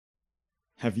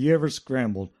Have you ever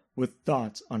scrambled with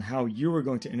thoughts on how you were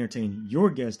going to entertain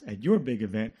your guest at your big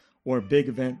event or a big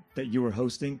event that you were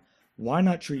hosting? Why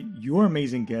not treat your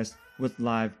amazing guest with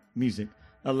live music?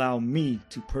 Allow me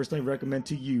to personally recommend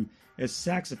to you a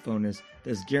saxophonist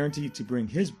that's guaranteed to bring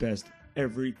his best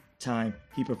every time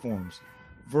he performs.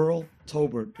 Verl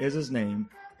Tolbert is his name.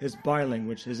 His body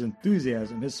language, his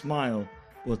enthusiasm, his smile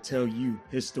will tell you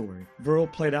his story.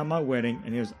 Verl played at my wedding,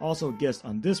 and he was also a guest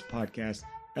on this podcast,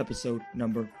 episode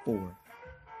number 4.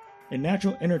 A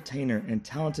natural entertainer and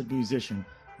talented musician,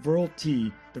 Verl T,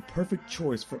 the perfect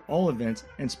choice for all events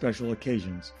and special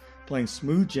occasions. Playing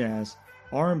smooth jazz,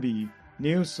 R&B,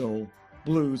 neo-soul,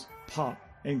 blues, pop,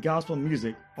 and gospel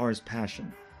music are his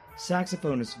passion.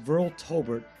 Saxophonist Verl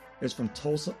Tolbert is from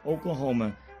Tulsa,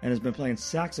 Oklahoma, and has been playing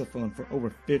saxophone for over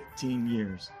 15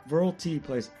 years. Verl T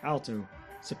plays alto,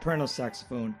 soprano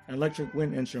saxophone, and electric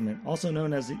wind instrument, also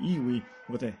known as the EWI,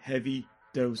 with a heavy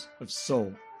dose of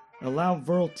soul. Allow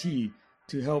Verl T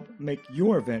to help make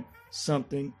your event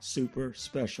something super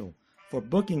special. For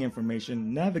booking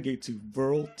information, navigate to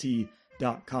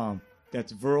verlt.com.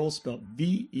 That's Verl spelled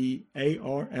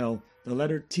V-E-A-R-L, the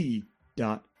letter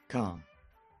T.com.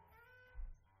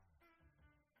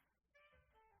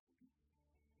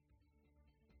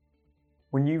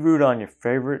 When you root on your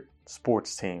favorite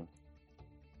sports team,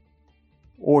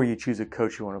 or you choose a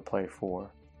coach you want to play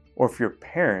for, or if you're a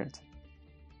parent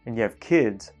and you have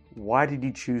kids, why did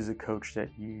you choose the coach that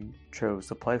you chose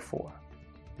to play for?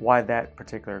 Why that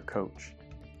particular coach?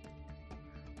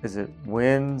 Is it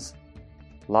wins,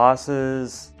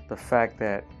 losses, the fact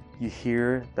that you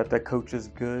hear that the coach is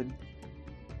good?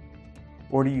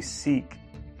 Or do you seek,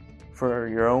 for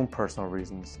your own personal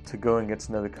reasons, to go and get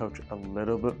to know the coach a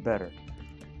little bit better?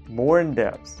 More in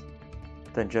depth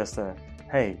than just a,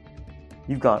 hey,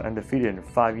 you've gone undefeated in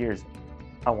 5 years.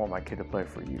 I want my kid to play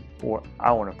for you, or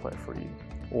I want to play for you,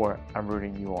 or I'm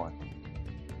rooting you on.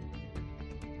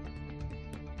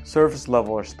 Surface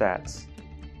level are stats.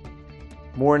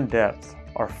 More in depth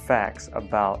are facts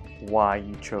about why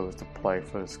you chose to play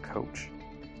for this coach.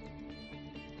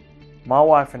 My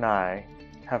wife and I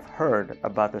have heard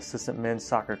about the assistant men's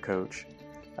soccer coach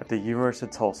at the University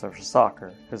of Tulsa for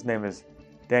soccer. His name is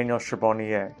Daniel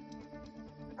Charbonnier.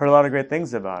 Heard a lot of great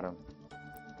things about him.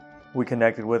 We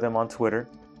connected with him on Twitter.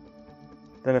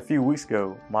 Then a few weeks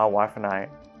ago, my wife and I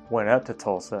went up to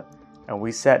Tulsa and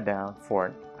we sat down for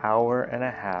an hour and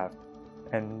a half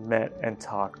and met and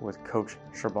talked with Coach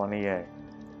Charbonnier.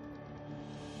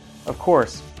 Of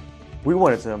course, we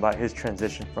wanted to know about his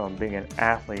transition from being an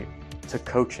athlete to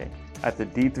coaching at the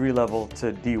D3 level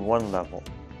to D1 level.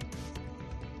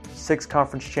 6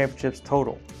 conference championships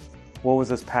total. What was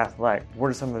his path like? What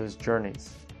are some of his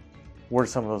journeys? What are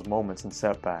some of those moments and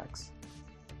setbacks?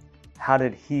 How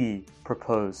did he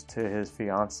propose to his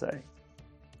fiancée?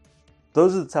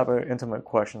 Those are the type of intimate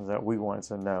questions that we wanted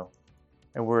to know.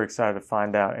 And we're excited to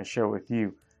find out and share with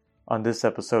you on this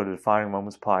episode of Defining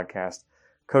Moments Podcast.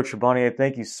 Coach Charbonnier,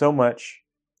 thank you so much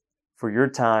for your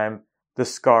time. The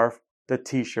scarf, the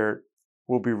t-shirt,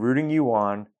 will be rooting you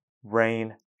on.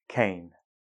 Rain Kane.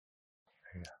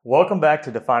 Welcome back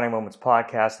to Defining Moments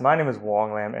Podcast. My name is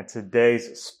Wong Lam, and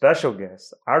today's special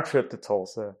guest, our trip to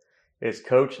Tulsa, is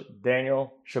Coach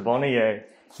Daniel Charbonnier,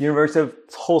 University of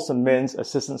Tulsa men's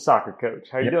assistant soccer coach.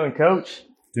 How are you doing, Coach?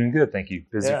 Doing good, thank you.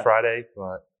 Busy Friday,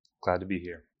 but glad to be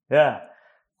here. Yeah.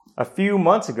 A few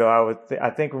months ago,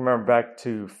 I think remember back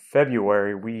to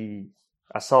February,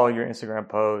 I saw your Instagram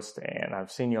post, and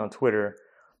I've seen you on Twitter.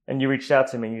 And you reached out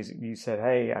to me and you said,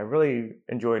 hey, I really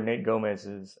enjoyed Nate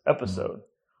Gomez's episode.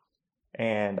 Mm-hmm.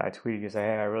 And I tweeted you and said,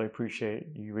 hey, I really appreciate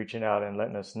you reaching out and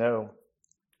letting us know.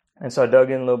 And so I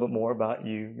dug in a little bit more about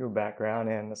you, your background,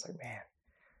 and it's like, man,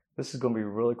 this is going to be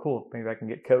really cool. Maybe I can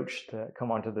get Coach to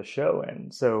come onto the show.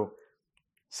 And so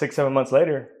 6-7 months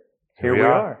later, here we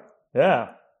are. Yeah.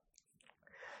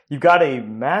 You've got a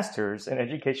master's in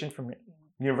education from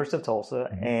University of Tulsa,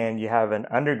 mm-hmm. and you have an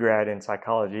undergrad in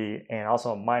psychology and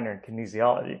also a minor in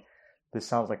kinesiology. This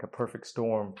sounds like a perfect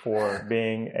storm for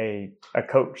being a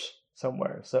coach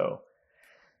somewhere. So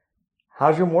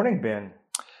how's your morning been?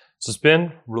 So it's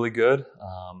been really good.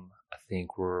 I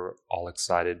think we're all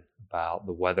excited about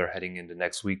the weather heading into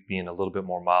next week being a little bit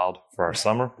more mild for our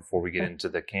summer before we get into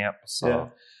the camp.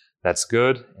 So that's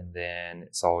good. And then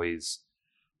it's always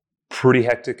pretty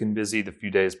hectic and busy the few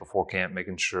days before camp,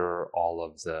 making sure all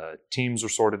of the teams are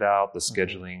sorted out, the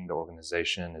scheduling, the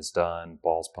organization is done,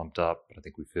 balls pumped up. But I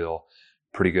think we feel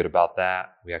pretty good about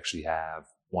that. We actually have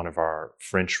one of our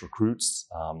French recruits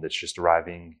that's just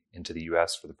arriving into the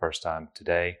U.S. for the first time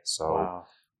today. So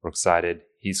we're excited.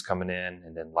 He's coming in.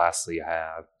 And then lastly, I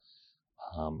have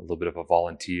a little bit of a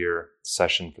volunteer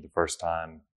session for the first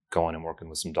time, going and working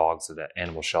with some dogs at an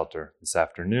animal shelter this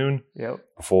afternoon. Yep.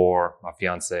 Before my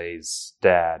fiance's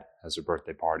dad has her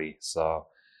birthday party. So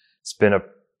it's been a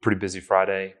pretty busy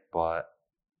Friday, but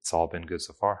it's all been good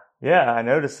so far. Yeah, I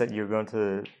noticed that you're going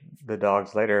to the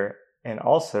dogs later. And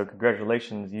also,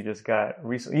 congratulations, you just got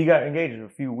you got engaged a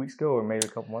few weeks ago or maybe a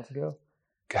couple months ago.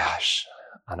 Gosh,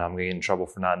 I know I'm going to get in trouble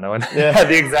for not knowing Yeah.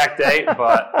 the exact date,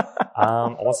 but I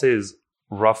want to say it's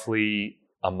roughly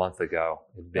a month ago.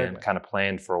 It'd been kind of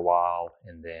planned for a while,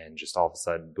 and then just all of a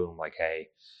sudden, boom, like, hey,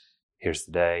 here's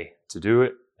the day to do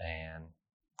it, and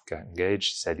got engaged.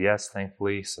 She said yes,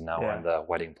 thankfully. So now we're in the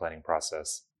wedding planning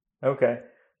process. Okay.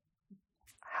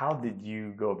 How did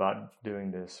you go about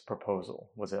doing this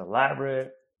proposal? Was it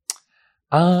elaborate?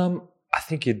 I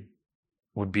think it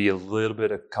would be a little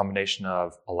bit of combination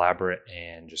of elaborate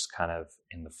and just kind of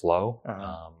in the flow.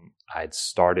 I'd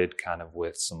started kind of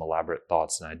with some elaborate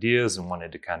thoughts and ideas and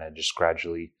wanted to kind of just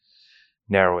gradually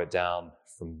narrow it down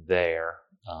from there.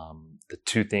 The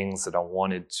two things that I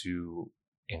wanted to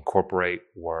incorporate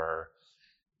were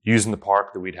using the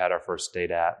park that we'd had our first date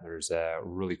at. There's a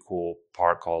really cool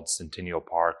park called Centennial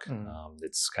Park.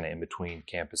 It's kind of in between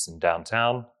campus and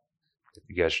downtown.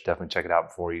 You guys should definitely check it out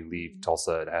before you leave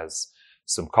Tulsa. It has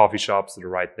some coffee shops that are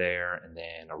right there, and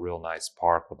then a real nice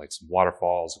park with like some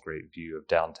waterfalls, a great view of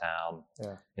downtown.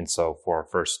 Yeah. And so for our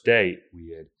first date,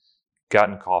 we had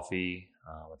gotten coffee.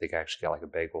 I think I actually got like a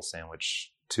bagel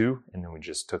sandwich too. And then we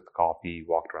just took the coffee,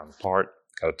 walked around the park,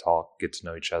 got to talk, get to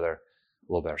know each other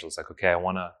a little better. So it's like, okay, I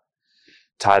want to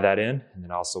tie that in. And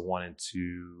then I also wanted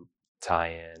to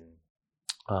tie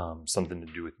in something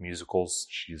to do with musicals.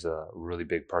 She's a really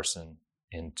big person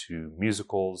into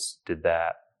musicals, did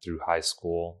that through high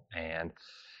school. And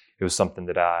it was something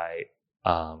that I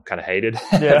kind of hated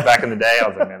back in the day. I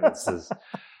was like, man, this is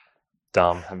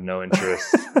dumb. I have no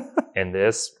interest in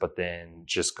this. But then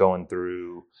just going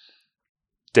through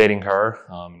dating her,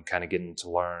 kind of getting to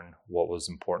learn what was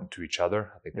important to each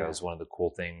other. I think that was one of the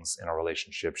cool things in our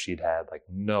relationship. She'd had like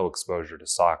no exposure to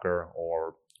soccer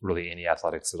or really any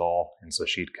athletics at all. And so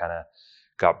she'd kind of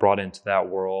got brought into that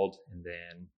world, and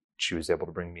then she was able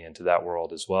to bring me into that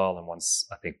world as well. And once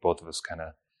I think both of us kind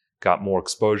of got more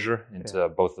exposure into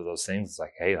both of those things, it's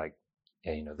like, hey, like,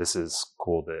 yeah, you know, this is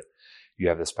cool that you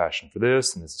have this passion for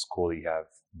this, and this is cool that you have,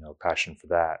 you know, passion for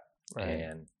that. Right.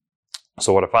 And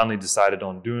so what I finally decided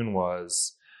on doing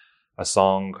was a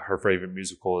song. Her favorite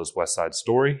musical is West Side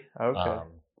Story. Okay.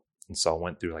 And so I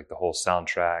went through like the whole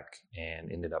soundtrack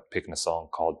and ended up picking a song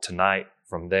called Tonight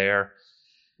from there.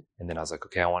 And then I was like,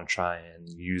 okay, I want to try and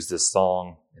use this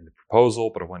song in the proposal,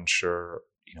 but I wasn't sure,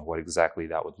 you know, what exactly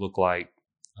that would look like.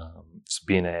 So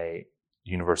being a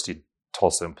University of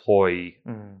Tulsa employee,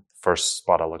 first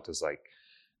spot I looked was like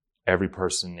every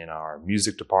person in our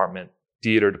music department,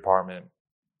 theater department,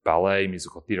 ballet,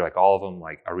 musical theater, like all of them.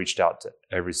 Like I reached out to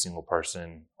every single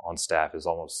person on staff. Is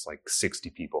almost like 60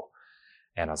 people.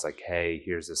 And I was like, hey,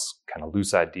 here's this kind of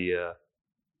loose idea.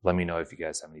 Let me know if you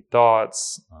guys have any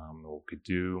thoughts, what we could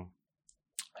do.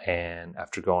 And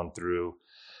after going through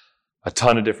a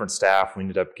ton of different staff, we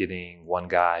ended up getting one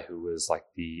guy who was like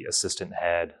the assistant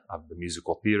head of the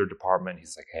musical theater department.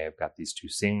 He's like, hey, I've got these two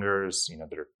singers, you know,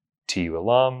 that are TU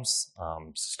alums.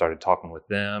 Started talking with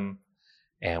them,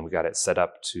 and we got it set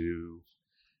up to,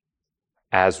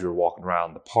 as we were walking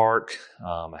around the park,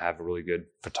 I have a really good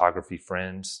photography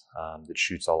friend that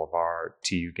shoots all of our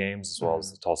TU games as well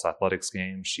as the Tulsa Athletics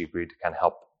games. She agreed to kind of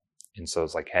help. And so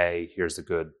it's like, hey, here's a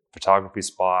good photography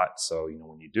spot. So, you know,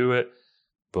 when you do it,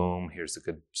 boom, here's a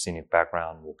good scenic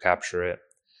background. We'll capture it.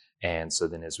 And so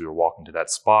then as we were walking to that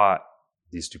spot,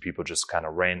 these two people just kind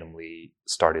of randomly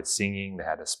started singing. They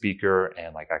had a speaker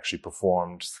and like actually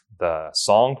performed the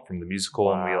song from the musical.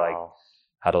 Wow. And we like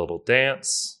had a little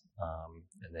dance.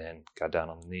 And then got down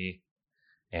on the knee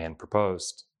and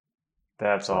proposed.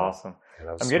 That's awesome.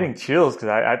 Yeah, I'm getting chills because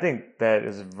I think that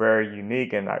is very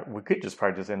unique, and we could just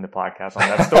probably just end the podcast on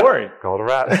that story. Call it a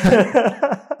wrap.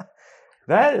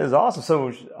 That is awesome.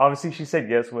 So obviously she said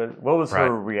yes. What was her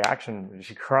reaction? Was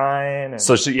she crying?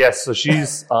 So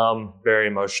she's very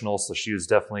emotional. So she was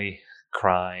definitely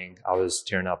crying. I was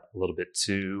tearing up a little bit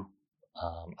too.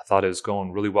 I thought it was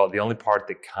going really well. The only part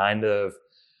that kind of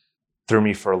threw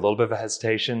me for a little bit of a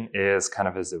hesitation is kind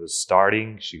of as it was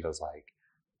starting, she goes like,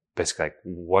 basically like,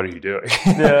 what are you doing?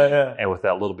 Yeah. And with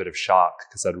that little bit of shock,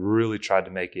 because I'd really tried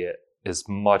to make it as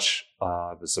much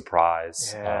of a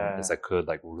surprise as I could,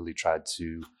 like really tried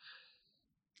to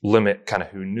limit kind of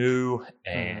who knew,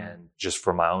 and just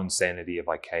for my own sanity of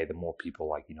like, hey, the more people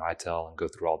like, you know, I tell and go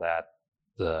through all that,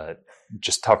 the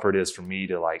just tougher it is for me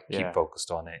to like keep Yeah.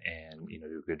 focused on it and, you know,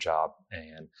 do a good job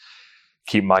and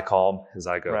keep my calm as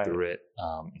I go Right. through it.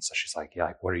 And so she's like, yeah,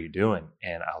 like, what are you doing?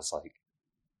 And I was like,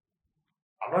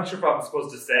 I'm not sure if I'm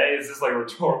supposed to say, is this like a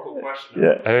rhetorical question?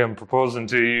 Yeah. Hey, I'm proposing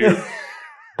to you.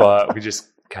 But we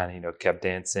just kind of, you know, kept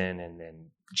dancing, and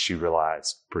then she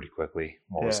realized pretty quickly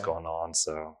what was Yeah. going on.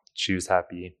 So she was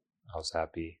happy. I was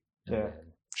happy. And Yeah.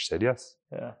 then she said yes.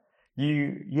 Yeah.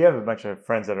 You have a bunch of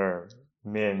friends that are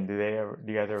men. Do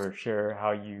you guys ever share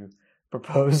how you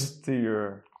proposed to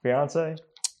your fiance?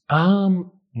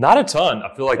 Not a ton.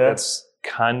 I feel like Yeah. that's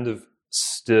kind of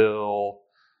still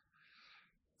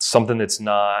something that's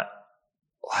not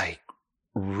like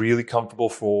really comfortable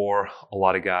for a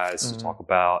lot of guys to Mhm. talk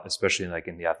about, especially like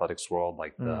in the athletics world,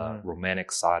 like the Mhm.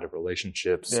 romantic side of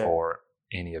relationships Yeah. or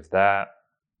any of that.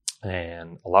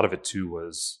 And a lot of it too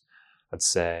was, I'd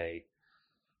say,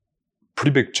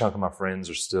 pretty big chunk of my friends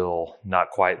are still not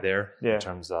quite there Yeah. in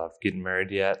terms of getting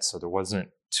married yet. So there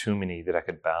wasn't too many that I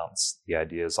could bounce the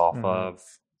ideas off Mhm. of.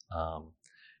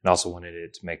 And I also wanted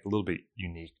it to make a little bit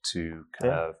unique to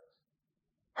kind Yeah. of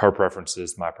her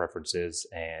preferences, my preferences,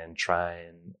 and try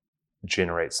and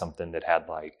generate something that had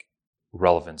like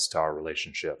relevance to our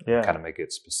relationship. Yeah. Kind of make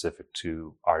it specific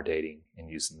to our dating and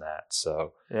using that.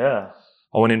 So Yeah.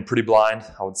 I went in pretty blind,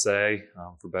 I would say,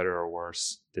 for better or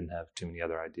worse. Didn't have too many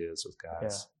other ideas with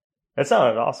guys. That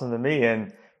sounded awesome to me.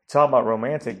 And talk about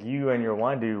romantic. You and your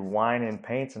wife do wine and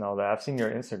paints and all that. I've seen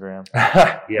your Instagram.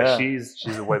 Yeah,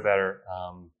 she's a way better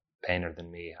painter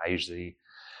than me. I usually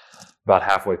about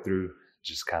halfway through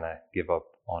just kind of give up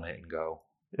on it and go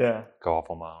off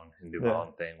on my own and do my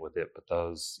own thing with it. But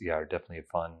those, are definitely a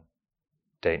fun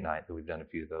date night that we've done a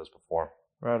few of those before.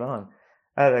 Right on.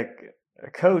 I had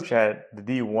a coach at the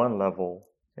D1 level.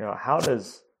 You know, how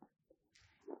does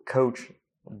Coach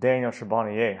Daniel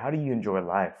Charbonnier, how do you enjoy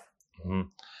life? Mm-hmm.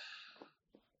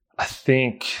 I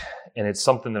think, and it's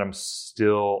something that I'm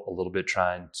still a little bit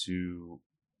trying to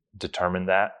determine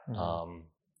that,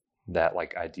 that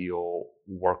like ideal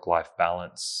work-life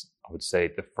balance. I would say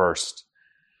the first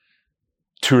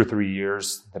 2 or 3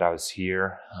 years that I was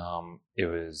here, it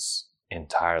was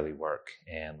entirely work.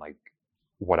 And like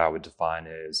what I would define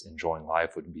as enjoying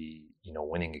life would be,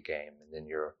 winning a game. And then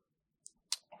you're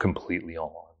completely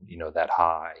on, that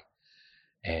high.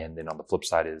 And then on the flip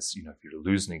side is, if you're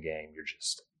losing a game, you're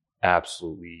just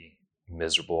absolutely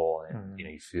miserable. And,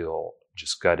 you feel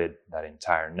just gutted that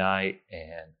entire night.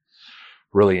 And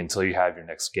really until you have your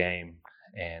next game.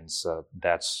 And so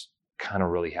that's kind of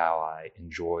really how I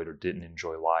enjoyed or didn't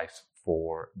enjoy life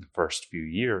for the first few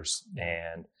years.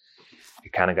 And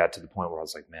it kind of got to the point where I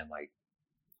was like, man, like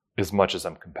as much as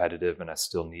I'm competitive and I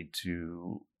still need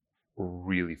to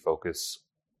really focus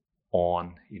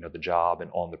on, the job and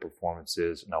on the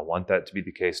performances. And I want that to be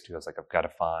the case too. I was like, I've got to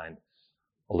find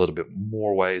a little bit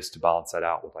more ways to balance that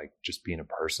out with like just being a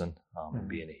person and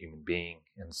being a human being.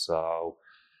 And so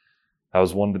that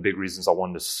was one of the big reasons I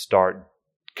wanted to start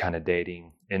kind of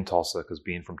dating in Tulsa, because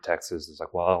being from Texas is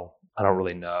like, well, I don't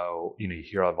really know. You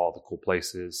hear of all the cool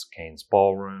places, Cain's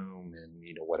Ballroom and,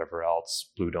 whatever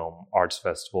else, Blue Dome Arts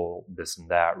Festival, this and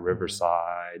that,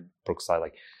 Riverside, Brookside.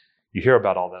 Like you hear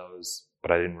about all those,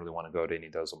 but I didn't really want to go to any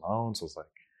of those on my own. So I was like,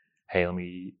 hey, let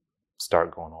me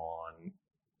start going on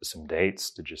some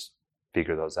dates to just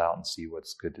figure those out and see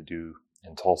what's good to do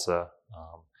in Tulsa.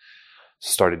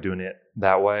 Started doing it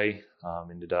that way.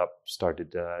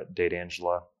 Started to date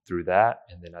Angela through that.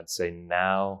 And then I'd say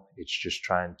now it's just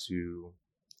trying to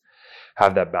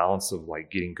have that balance of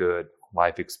like getting good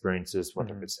life experiences,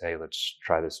 whether it's, hey, let's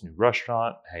try this new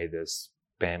restaurant. Hey, this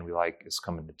band we like is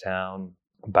coming to town.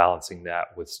 Balancing that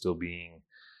with still being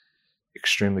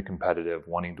extremely competitive,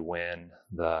 wanting to win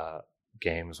the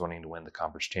games, wanting to win the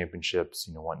conference championships,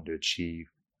 wanting to achieve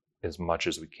as much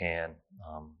as we can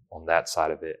on that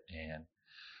side of it. And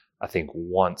I think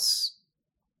once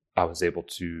I was able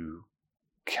to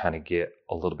kind of get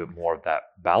a little bit more of that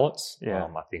balance,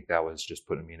 I think that was just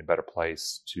putting me in a better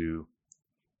place to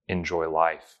enjoy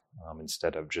life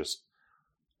instead of just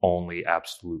only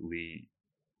absolutely,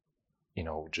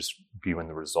 just viewing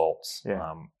the results.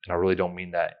 And I really don't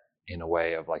mean that in a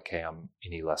way of like, hey, I'm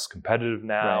any less competitive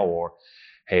now, or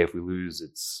hey, if we lose,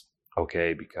 it's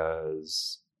okay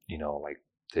because, like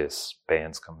this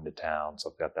band's coming to town. So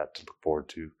I've got that to look forward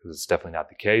to, because it's definitely not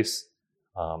the case.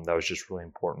 That was just really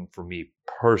important for me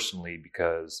personally,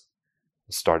 because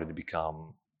I started to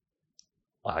become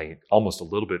almost a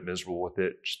little bit miserable with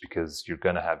it, just because you're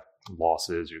going to have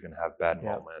losses, you're going to have bad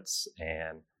moments.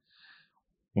 And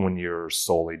when you're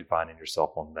solely defining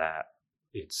yourself on that,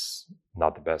 it's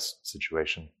not the best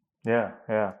situation. Yeah.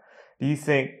 Do you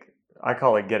think I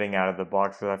call it getting out of the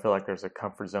box, because I feel like there's a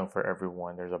comfort zone for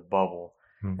everyone. There's a bubble.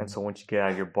 Mm-hmm. And so once you get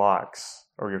out of your box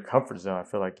or your comfort zone, I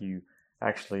feel like you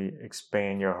actually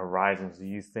expand your horizons. Do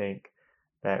you think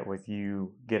that with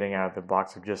you getting out of the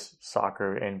box of just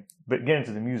soccer but get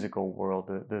into the musical world,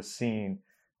 the scene,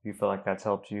 do you feel like that's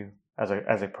helped you as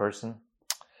a person?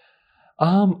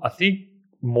 I think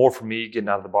more for me, getting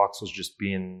out of the box was just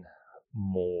being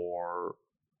more,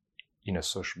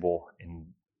 sociable in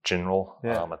general.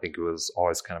 Yeah. I think it was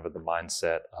always kind of the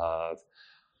mindset of,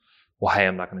 well, hey,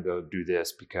 I'm not going to go do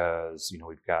this because,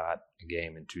 we've got a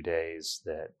game in 2 days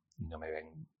that, maybe I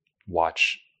can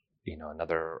watch,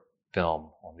 another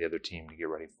film on the other team to get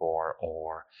ready for,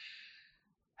 or,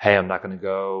 hey, I'm not going to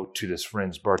go to this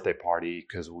friend's birthday party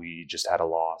because we just had a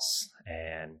loss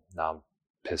and now I'm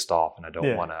pissed off and I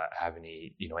don't want to have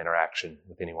any, interaction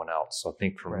with anyone else. So I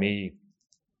think for me,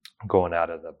 going out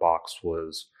of the box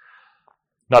was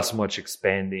not so much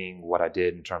expanding what I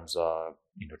did in terms of,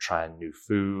 trying new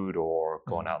food or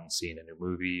going out and seeing a new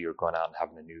movie or going out and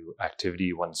having a new activity.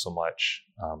 It wasn't so much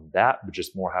that, but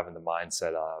just more having the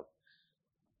mindset of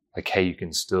like, hey, you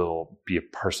can still be a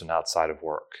person outside of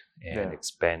work, and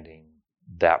expanding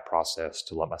that process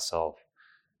to let myself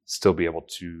still be able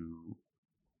to,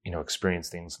 experience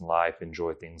things in life,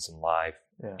 enjoy things in life,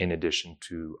 in addition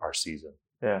to our season.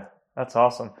 Yeah, that's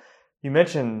awesome. You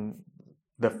mentioned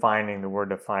the word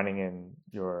defining in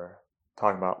your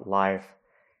talk about life.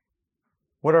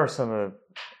 What are some of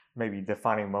maybe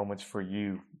defining moments for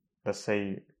you, let's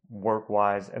say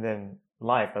work-wise, and then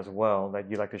life as well, that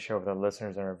you'd like to share with the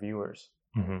listeners and our viewers?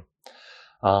 Mm-hmm.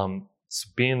 So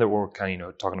being that we're kind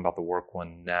of, talking about the work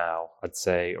one now, I'd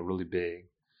say a really big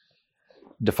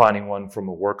defining one from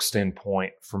a work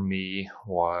standpoint for me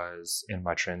was in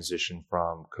my transition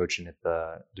from coaching at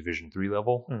the Division III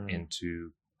level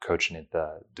into coaching at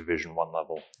the Division I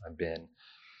level. I've been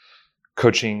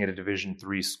coaching at a Division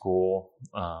III school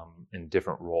in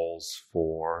different roles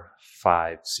for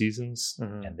 5 seasons.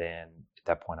 And then at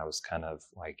that point I was kind of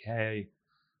like, hey,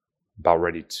 about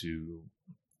ready to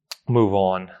move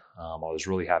on. I was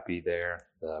really happy there.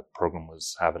 The program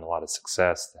was having a lot of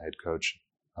success. The head coach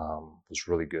was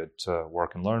really good to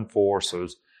work and learn for. So it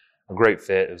was a great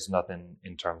fit. It was nothing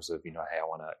in terms of, hey, I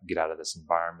want to get out of this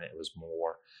environment. It was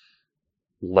more,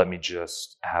 let me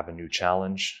just have a new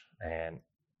challenge. And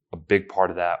a big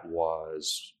part of that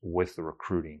was with the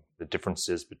recruiting. The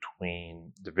differences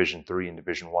between Division III and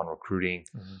Division I recruiting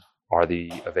are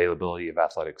the availability of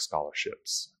athletic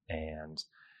scholarships. And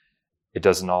it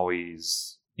doesn't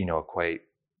always, equate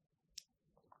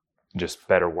just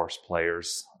better, worse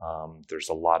players. There's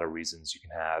a lot of reasons you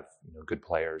can have, good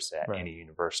players at any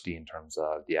university in terms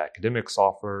of the academics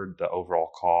offered, the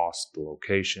overall cost, the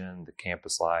location, the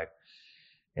campus life.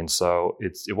 And so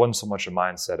it wasn't so much a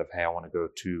mindset of, hey, I want to go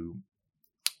to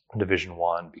Division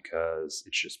I because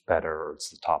it's just better or it's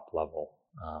the top level.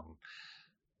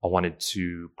 I wanted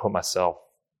to put myself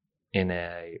in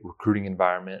a recruiting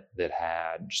environment that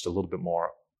had just a little bit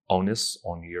more onus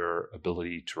on your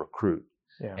ability to recruit.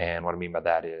 Yeah. And what I mean by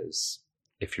that is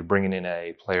if you're bringing in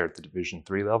a player at the Division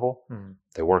III level,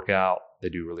 they work out, they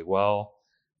do really well,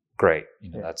 great.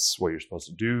 That's what you're supposed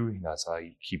to do. That's how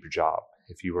you keep your job.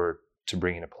 If you were to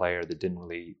bring in a player that didn't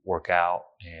really work out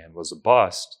and was a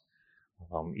bust,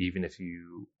 even if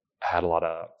you had a lot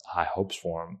of high hopes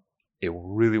for him, it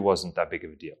really wasn't that big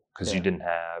of a deal because you didn't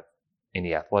have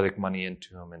any athletic money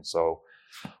into him. And so,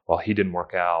 well, he didn't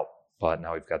work out, but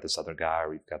now we've got this other guy,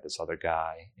 or we've got this other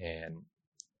guy, and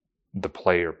the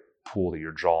player pool that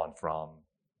you're drawing from,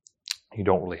 you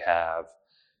don't really have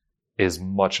as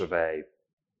much of a,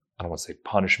 I don't want to say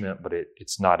punishment, but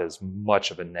it's not as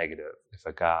much of a negative if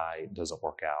a guy doesn't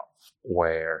work out.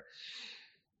 Where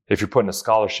if you're putting a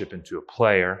scholarship into a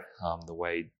player, the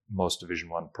way most Division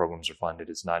I programs are funded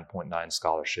is 9.9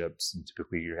 scholarships, and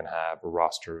typically you're going to have a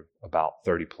roster of about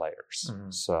 30 players.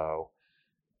 So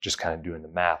just kind of doing the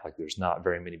math, like there's not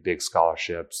very many big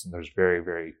scholarships and there's very,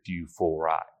 very few full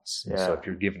rides. Yeah. So if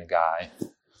you're giving a guy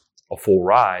a full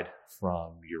ride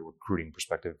from your recruiting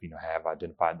perspective, hey, I've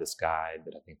identified this guy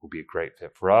that I think will be a great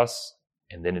fit for us,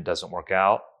 and then it doesn't work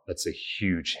out, that's a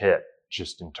huge hit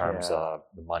just in terms of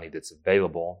the money that's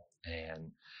available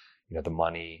and, the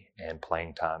money and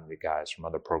playing time that guys from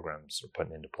other programs are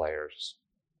putting into players.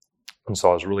 And so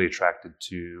I was really attracted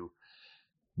to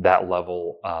that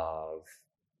level of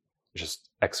just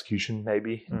execution,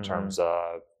 maybe, in terms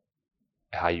of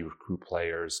how you recruit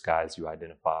players, guys you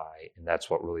identify. And that's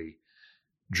what really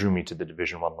drew me to the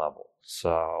Division I level.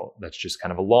 So that's just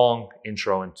kind of a long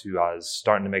intro into, I was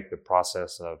starting to make the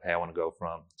process of, hey, I want to go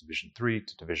from Division III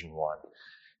to Division I.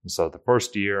 And so the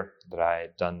first year that I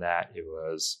had done that, it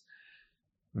was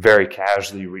very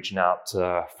casually reaching out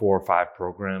to 4 or 5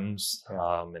 programs,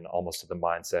 and almost to the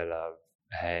mindset of,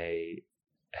 hey,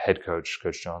 head coach,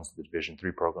 Coach Jones of the Division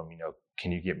III program,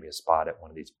 can you get me a spot at one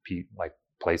of these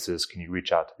places? Can you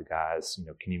reach out to the guys?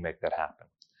 Can you make that happen?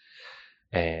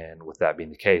 And with that being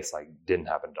the case, didn't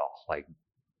happen at all.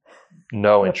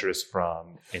 No interest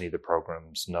from any of the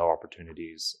programs, no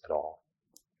opportunities at all.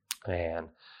 And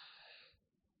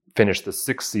finished the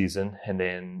 6th season, and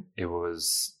then it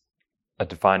was a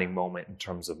defining moment in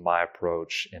terms of my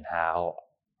approach and how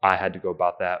I had to go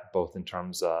about that, both in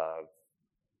terms of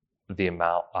the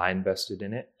amount I invested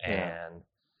in it and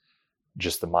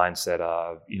just the mindset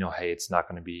of, hey, it's not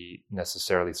going to be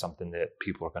necessarily something that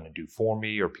people are going to do for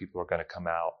me, or people are going to come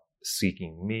out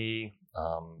seeking me.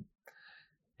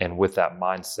 And with that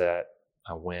mindset,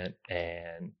 I went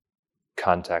and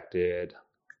contacted,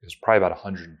 it was probably about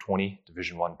 120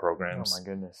 Division I programs. Oh my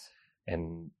goodness.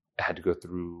 And I had to go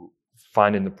through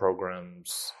finding the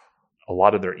programs. A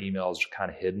lot of their emails are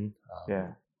kind of hidden.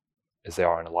 As they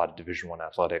are in a lot of Division I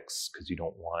athletics, because you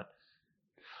don't want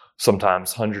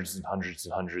sometimes hundreds and hundreds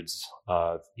and hundreds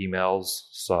of emails.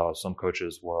 So some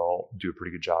coaches will do a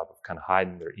pretty good job of kind of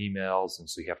hiding their emails. And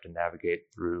so you have to navigate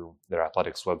through their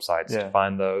athletics websites to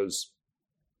find those,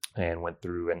 and went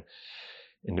through and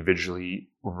individually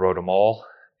wrote them all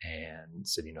and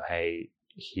said, hey,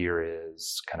 here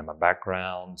is kind of my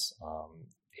background.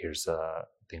 Here's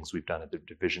things we've done at the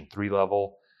Division III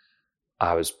level.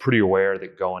 I was pretty aware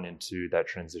that going into that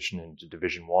transition into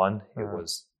Division I,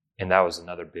 and that was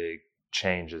another big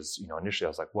change. Is initially I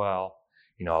was like, well,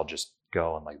 I'll just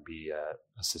go and be an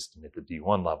assistant at the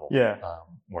D1 level.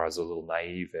 Where I was a little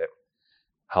naive at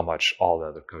how much all the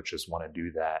other coaches want to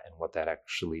do that and what that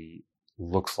actually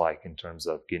looks like in terms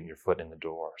of getting your foot in the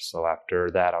door. So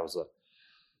after that, I was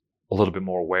a little bit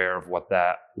more aware of what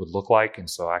that would look like. And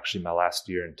so actually my last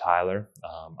year in Tyler,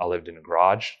 I lived in a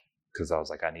garage, because I was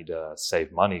like, I need to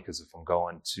save money, because if I'm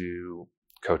going to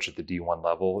coach at the D1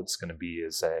 level, it's going to be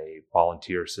as a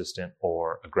volunteer assistant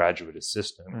or a graduate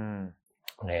assistant.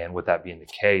 And with that being the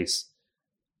case,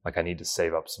 I need to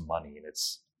save up some money. And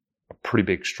it's a pretty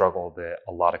big struggle that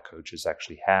a lot of coaches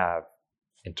actually have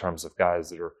in terms of guys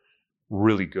that are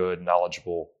really good,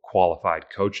 knowledgeable, qualified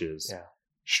coaches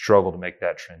struggle to make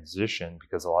that transition,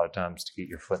 because a lot of times to get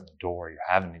your foot in the door, you're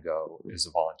having to go as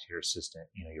a volunteer assistant,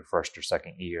 your first or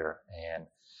second year. And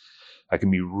that can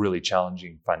be really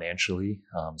challenging financially,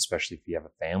 especially if you have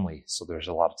a family. So there's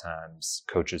a lot of times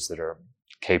coaches that are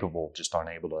capable just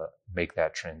aren't able to make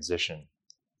that transition.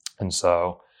 And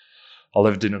so I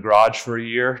lived in a garage for a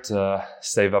year to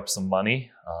save up some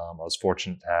money. I was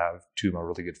fortunate to have 2 of my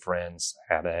really good friends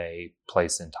had a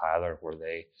place in Tyler where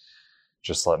they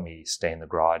just let me stay in the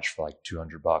garage for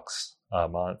 $200 a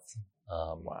month.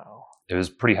 Wow. It was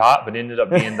pretty hot, but it ended up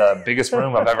being the biggest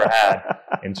room I've ever had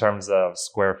in terms of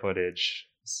square footage.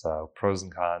 So pros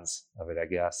and cons of it, I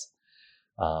guess.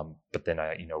 But then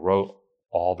I, wrote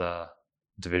all the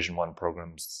Division I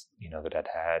programs, that I'd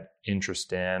had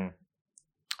interest in.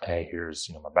 Hey, here's,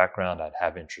 my background. I'd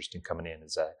have interest in coming in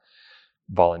as a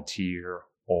volunteer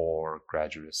or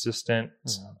graduate assistant.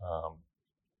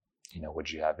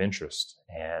 Would you have interest?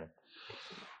 And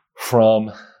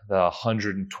from the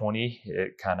 120,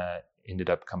 it kind of ended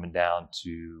up coming down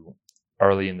to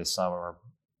early in the summer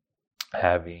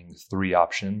having 3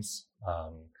 options.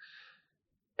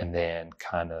 And then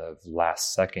kind of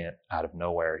last second, out of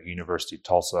nowhere, University of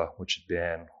Tulsa, which had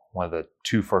been one of the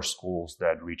 2 first schools that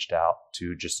I'd reached out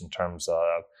to just in terms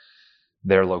of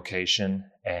their location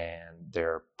and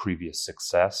their previous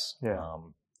success.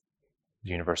 The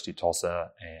University of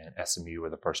Tulsa and SMU were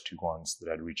the first 2 ones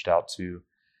that I'd reached out to.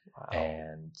 Wow.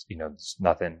 And, there's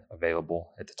nothing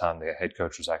available at the time. The head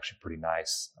coach was actually pretty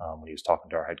nice when he was talking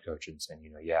to our head coach and saying,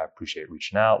 I appreciate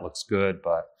reaching out. Looks good,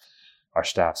 but our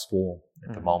staff's full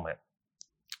at the moment.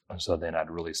 And so then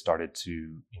I'd really started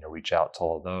to, reach out to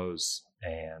all of those.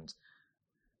 And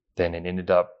then it ended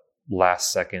up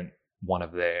last second, one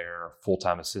of their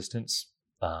full-time assistants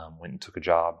went and took a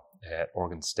job at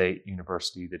Oregon State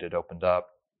University that had opened up.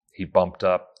 He bumped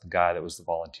up the guy that was the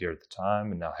volunteer at the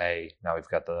time. And now we've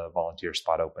got the volunteer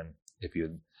spot open if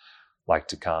you'd like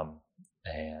to come.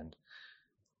 And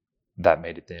that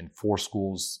made it then 4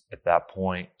 schools at that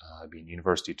point, being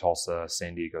University of Tulsa,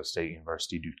 San Diego State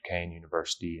University, Duquesne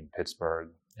University in Pittsburgh,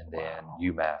 and then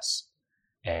UMass.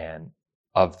 And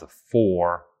of the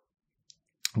 4,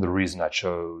 the reason I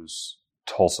chose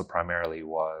Tulsa primarily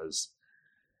was,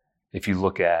 if you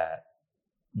look at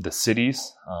the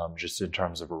cities, just in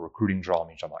terms of a recruiting draw,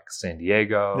 I'm like San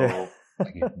Diego,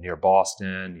 near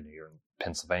Boston, you're in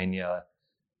Pennsylvania,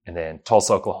 and then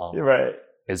Tulsa, Oklahoma. Right.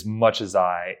 as much as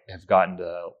I have gotten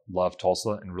to love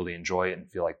Tulsa and really enjoy it and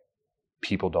feel like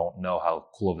people don't know how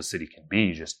cool of a city can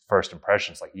be, just first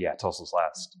impressions, like, yeah, Tulsa's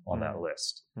last on that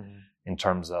list. In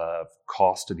terms of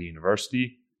cost to the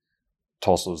university,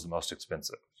 Tulsa was the most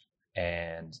expensive.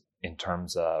 And in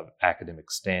terms of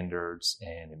academic standards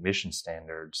and admission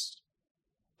standards,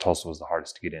 Tulsa was the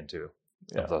hardest to get into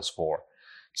of those four.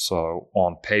 So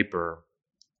on paper,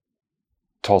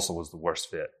 Tulsa was the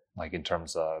worst fit, like in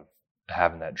terms of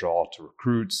having that draw to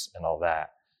recruits and all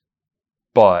that.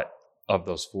 But of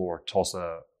those four,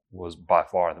 Tulsa was by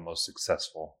far the most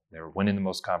successful. They were winning the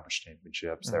most conference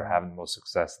championships. They were having the most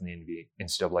success in the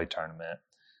NCAA tournament.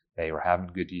 They were having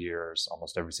good years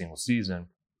almost every single season.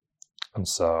 And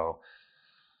so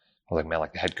I was like, man,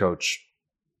 like the head coach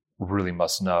really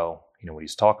must know, what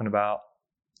he's talking about.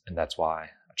 And that's why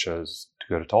I chose to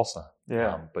go to Tulsa.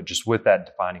 Yeah. But just with that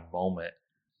defining moment,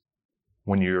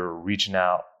 when you're reaching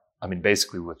out,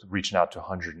 basically with reaching out to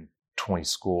 120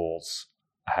 schools,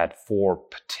 I had 4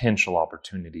 potential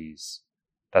opportunities.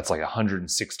 That's like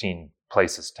 116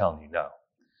 places telling you no.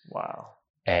 Wow.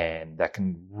 And that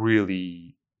can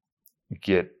really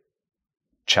get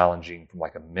challenging from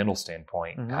like a mental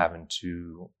standpoint, having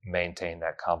to maintain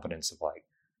that confidence of like,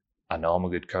 I know I'm a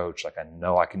good coach. Like I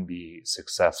know I can be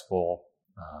successful.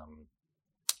 I'm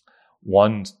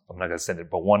not going to say it,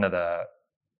 but one of the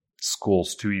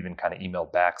schools too even kind of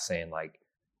emailed back saying like,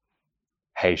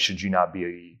 hey, should you not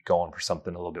be going for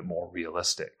something a little bit more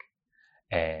realistic?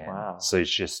 And so it's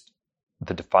just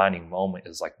the defining moment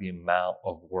is like the amount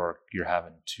of work you're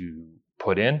having to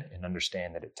put in and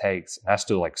understand that it takes. And I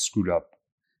still like screwed up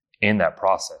in that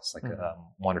process. Like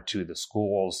one or two of the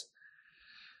schools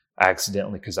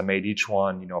accidentally, because I made each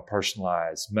one, a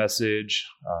personalized message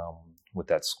with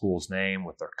that school's name,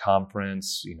 with their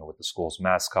conference, with the school's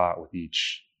mascot, with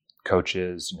each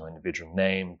coach's, individual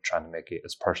name, trying to make it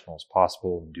as personal as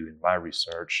possible and doing my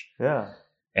research. Yeah.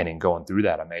 And in going through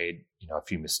that, I made, a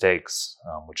few mistakes,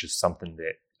 which is something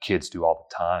that kids do all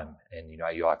the time. And,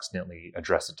 you'll accidentally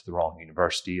address it to the wrong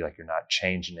university. Like you're not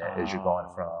changing it as you're going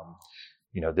from,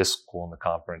 this school in the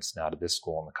conference now to this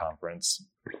school in the conference.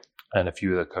 And a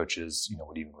few of the coaches,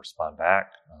 would even respond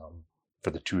back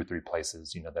for the 2 or 3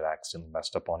 places, that I accidentally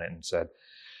messed up on it and said,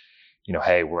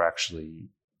 hey, we're actually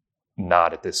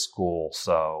not at this school.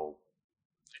 So,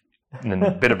 and then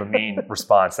a bit of a mean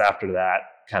response after that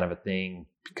kind of a thing,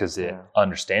 because it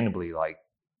understandably like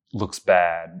looks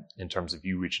bad in terms of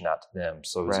you reaching out to them.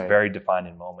 So it was a very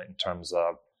defining moment in terms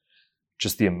of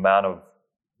just the amount of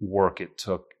work it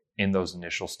took in those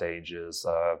initial stages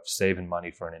of saving money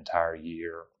for an entire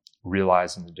year,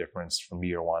 realizing the difference from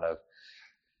year one of,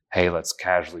 hey, let's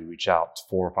casually reach out to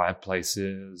 4 or 5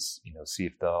 places, see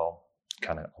if they'll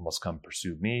kind of almost come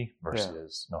pursue me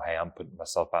versus, hey, I'm putting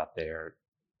myself out there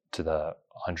to the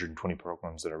 120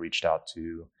 programs that I reached out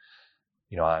to.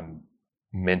 I'm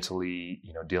mentally,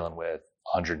 dealing with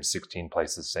 116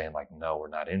 places saying like, no, we're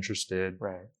not interested.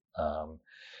 Right.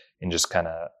 And just kind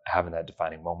of having that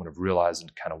defining moment of realizing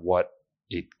kind of what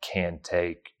it can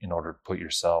take in order to put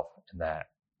yourself in that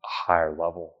higher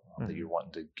level that you're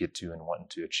wanting to get to and wanting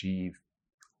to achieve.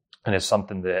 And it's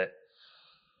something that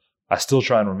I still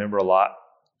try and remember a lot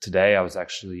today. I was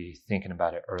actually thinking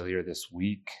about it earlier this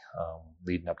week,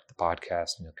 leading up to the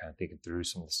podcast, kind of thinking through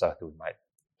some of the stuff that we might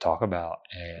talk about.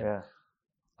 And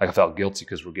like I felt guilty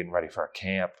because we're getting ready for our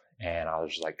camp, and I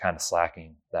was like kind of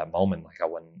slacking that moment. Like I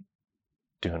wasn't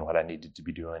doing what I needed to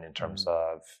be doing in terms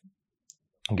of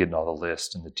getting all the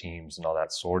lists and the teams and all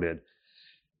that sorted.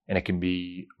 And it can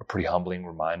be a pretty humbling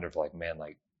reminder of like, man,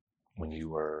 like when you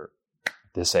were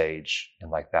this age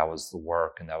and like that was the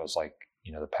work and that was like,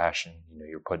 the passion,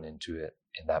 you're putting into it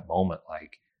in that moment.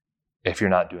 Like if you're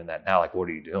not doing that now, like what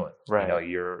are you doing? Right.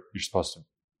 You're supposed to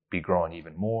be growing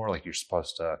even more. Like you're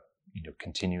supposed to,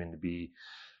 continuing to be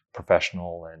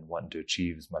professional and wanting to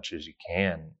achieve as much as you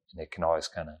can. And it can always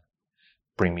kind of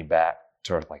bring me back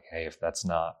to earth. Like, hey, if that's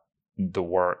not the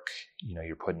work,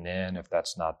 you're putting in, if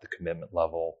that's not the commitment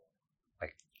level,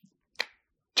 like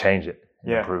change it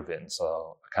and improve it. And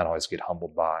so I kind of always get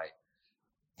humbled by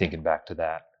thinking back to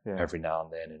that every now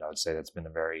and then. And I would say that's been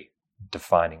a very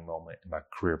defining moment in my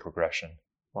career progression.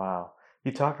 Wow.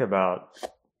 You talked about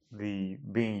the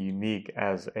being unique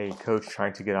as a coach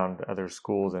trying to get on to other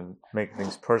schools and make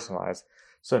things personalized.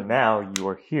 So now you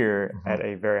are here at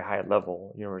a very high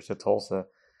level, University of Tulsa.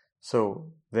 So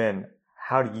then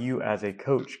how do you as a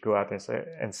coach go out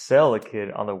there and sell a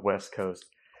kid on the West Coast?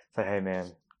 Say, hey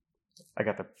man,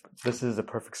 this is the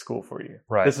perfect school for you.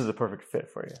 Right. This is a perfect fit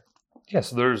for you. Yeah.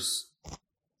 So there's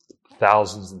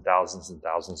thousands and thousands and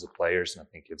thousands of players. And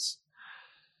I think it's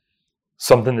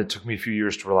something that took me a few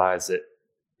years to realize that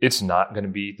it's not going to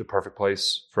be the perfect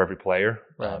place for every player.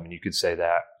 Right. And you could say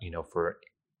that, for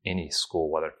any school,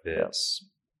 whether it's,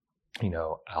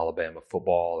 Alabama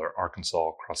football or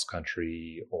Arkansas cross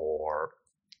country or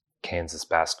Kansas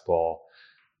basketball.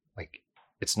 Like,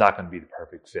 it's not going to be the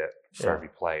perfect fit for every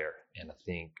player. And I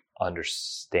think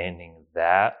understanding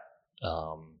that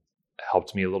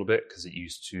helped me a little bit, because it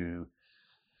used to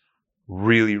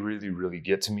really, really, really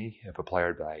get to me if a player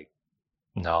would be like,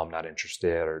 no, I'm not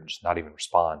interested, or just not even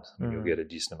respond. I mean, you'll get a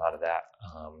decent amount of that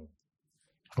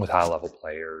with high-level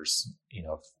players.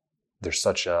 There's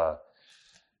such a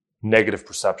negative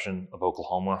perception of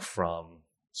Oklahoma from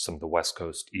some of the West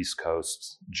Coast, East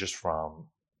Coast, just from,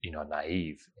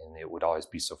 naive. And it would always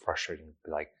be so frustrating to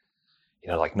be like,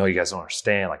 no, you guys don't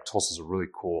understand. Like, Tulsa's a really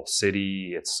cool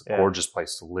city. It's a gorgeous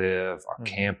place to live. Our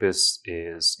campus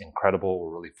is incredible.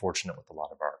 We're really fortunate with a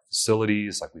lot of our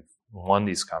facilities. Like, we've won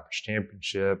these conference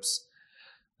championships.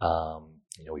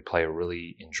 We play a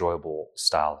really enjoyable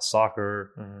style of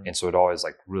soccer. And so it always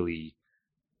really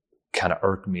kind of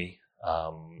irked me,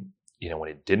 when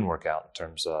it didn't work out in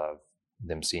terms of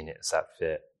them seeing it as that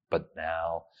fit. But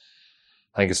now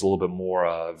I think it's a little bit more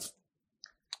of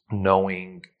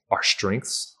knowing our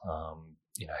strengths.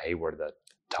 Hey, we're the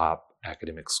top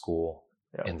academic school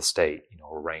in the state.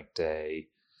 We're ranked a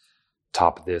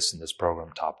top this in this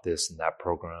program, top this in that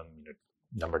program,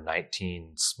 number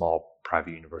 19 small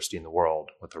private university in the world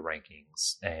with the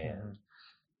rankings. And,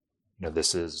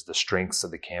 this is the strengths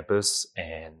of the campus,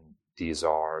 and these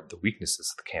are the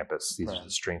weaknesses of the campus. These are the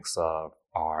strengths of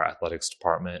our athletics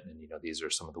department, and, these are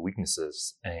some of the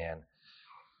weaknesses. And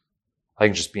I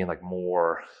think just being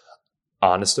more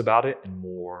honest about it and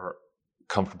more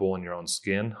comfortable in your own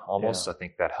skin, almost, I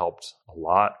think that helped a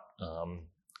lot.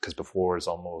 Because before, it's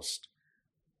almost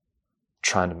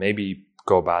trying to maybe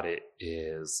go about it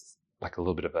is like a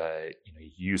little bit of a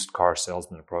used car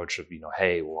salesman approach of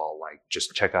hey, well,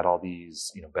 just check out all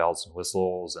these bells and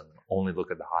whistles and only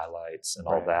look at the highlights and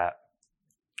all that,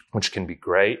 which can be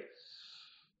great.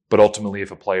 But ultimately,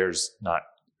 if a player's not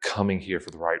coming here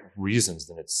for the right reasons,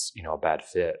 then it's a bad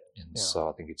fit. And so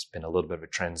I think it's been a little bit of a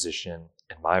transition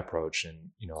in my approach,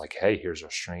 and hey, here's our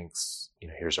strengths,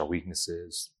 here's our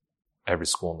weaknesses. Every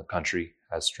school in the country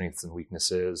has strengths and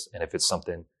weaknesses, and if it's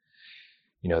something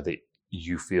that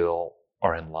you feel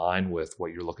are in line with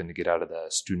what you're looking to get out of the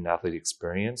student athlete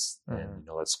experience, then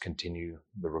let's continue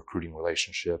the recruiting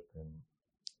relationship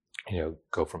and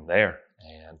go from there.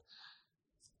 And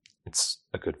it's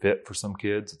a good fit for some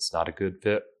kids. It's not a good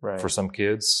fit for some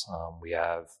kids. We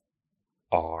have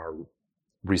our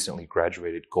recently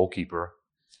graduated goalkeeper.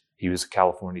 He was a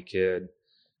California kid.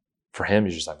 For him,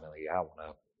 he's just like, I want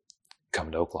to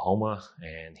come to Oklahoma,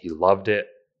 and he loved it.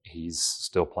 He's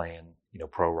still playing,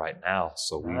 pro right now.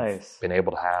 So we've been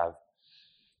able to have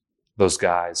those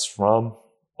guys from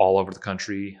all over the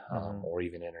country, or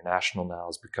even international now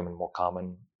is becoming more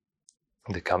common.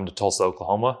 They come to Tulsa,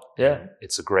 Oklahoma. Yeah.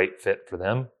 It's a great fit for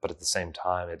them, but at the same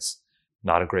time, it's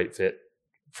not a great fit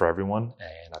for everyone.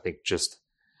 And I think just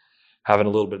having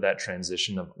a little bit of that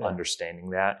transition of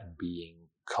understanding that and being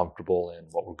comfortable in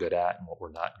what we're good at and what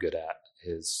we're not good at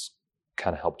has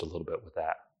kind of helped a little bit with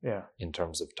that. Yeah. In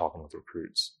terms of talking with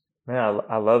recruits. Man,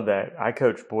 I love that. I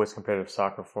coached boys competitive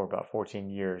soccer for about 14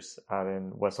 years out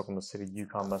in West Oklahoma City,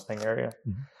 Yukon Mustang area.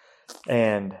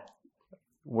 And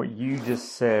what you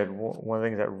just said, one of the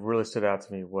things that really stood out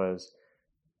to me was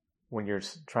when you're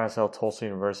trying to sell Tulsa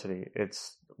University,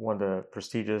 it's one of the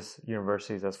prestigious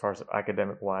universities as far as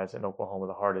academic-wise in Oklahoma,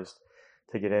 the hardest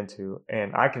to get into.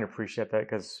 And I can appreciate that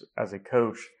because as a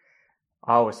coach,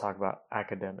 I always talk about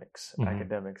academics,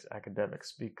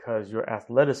 academics, because your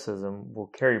athleticism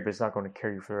will carry you, but it's not going to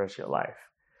carry you for the rest of your life.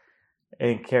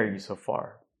 It can carry you so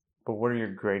far. But what are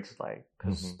your grades like?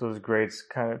 Because those grades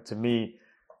kind of, to me,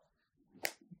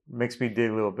 makes me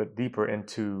dig a little bit deeper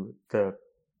into the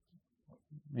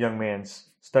young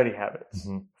man's study habits,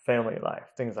 family life,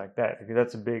 things like that. Because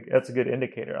that's a good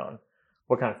indicator on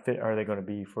what kind of fit are they going to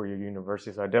be for your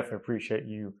university. So I definitely appreciate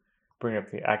you bringing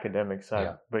up the academic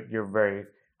side, but you're very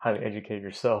highly educated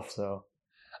yourself. So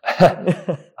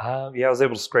I was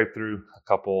able to scrape through a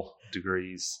couple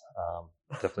degrees.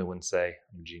 Definitely wouldn't say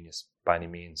I'm a genius by any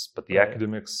means, but the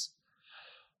academics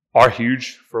are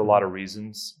huge for a lot of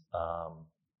reasons.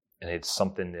 And it's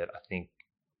something that I think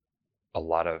a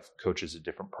lot of coaches at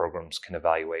different programs can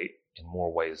evaluate in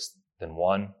more ways than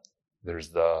one. There's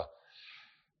the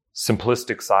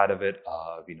simplistic side of it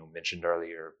of, mentioned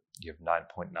earlier, you have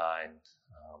 9.9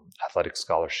 athletic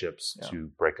scholarships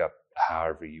to break up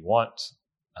however you want.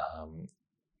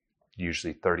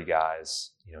 Usually 30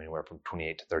 guys, anywhere from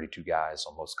 28 to 32 guys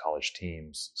on most college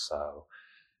teams. So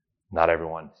not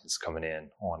everyone is coming in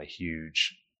on a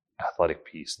huge athletic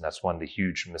piece. And that's one of the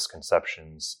huge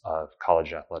misconceptions of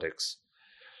college athletics,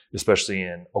 especially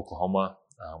in Oklahoma,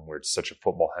 where it's such a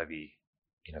football heavy,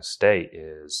 state,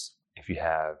 is if you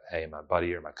have, hey, my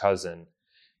buddy or my cousin,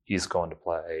 he's going to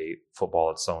play football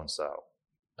at so-and-so,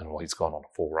 and well, he's going on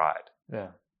a full ride. Yeah.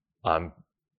 I'm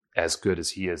as good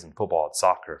as he is in football at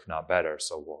soccer, if not better.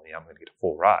 So, well, yeah, I'm going to get a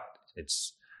full ride.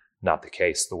 It's not the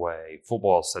case. The way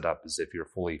football is set up is if you're a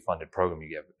fully funded program, you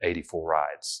get 80 full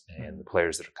rides. And the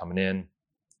players that are coming in,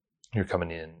 you're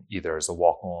coming in either as a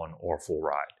walk-on or a full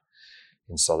ride.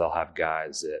 And so they'll have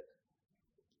guys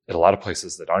at a lot of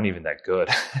places that aren't even that good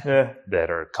that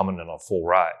are coming in on a full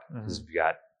ride because you've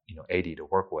got 80 to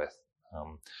work with.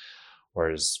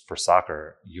 Whereas for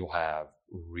soccer, you'll have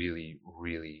really,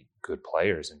 really good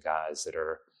players and guys that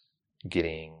are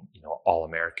getting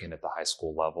All-American at the high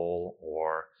school level,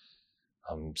 or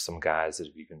some guys that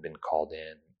have even been called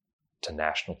in to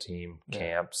national team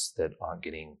camps that aren't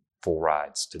getting full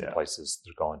rides to the places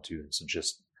they're going to. And so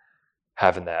just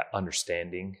having that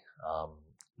understanding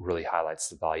really highlights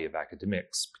the value of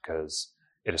academics, because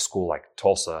at a school like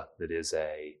Tulsa, that is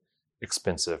a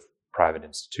expensive private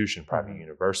institution, private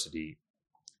university,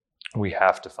 we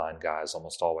have to find guys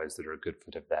almost always that are a good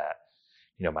fit of that.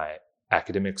 My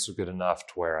academics are good enough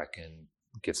to where I can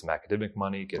get some academic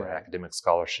money, get an academic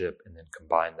scholarship, and then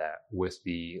combine that with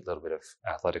the little bit of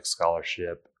athletic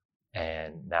scholarship.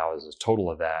 And now as a total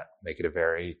of that, make it a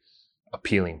very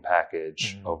appealing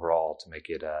package overall to make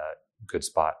it a good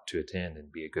spot to attend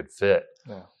and be a good fit.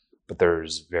 Yeah. But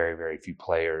there's very, very few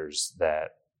players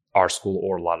that our school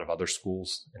or a lot of other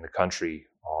schools in the country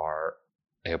are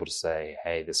able to say,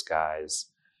 hey, this guy's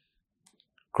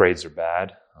grades are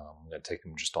bad. I'm going to take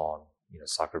him just on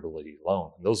soccer ability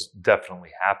alone. And those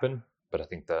definitely happen. But I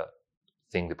think the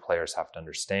thing that players have to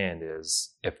understand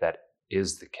is if that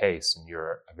is the case and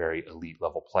you're a very elite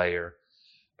level player,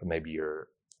 but maybe your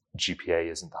GPA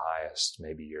isn't the highest,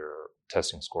 maybe your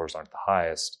testing scores aren't the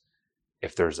highest,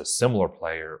 if there's a similar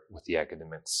player with the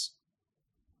academics,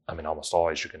 I mean, almost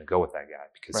always you're going to go with that guy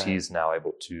because he's now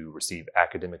able to receive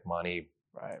academic money.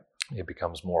 Right. It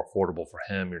becomes more affordable for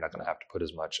him. You're not going to have to put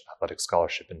as much athletic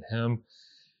scholarship into him.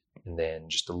 And then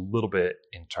just a little bit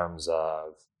in terms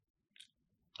of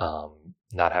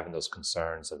not having those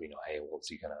concerns of, hey, well, is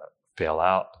he going to fail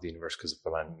out of the university? Because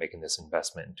if I'm making this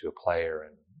investment into a player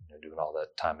and doing all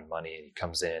that time and money, and he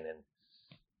comes in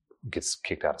and gets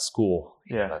kicked out of school,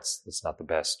 that's not the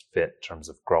best fit in terms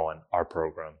of growing our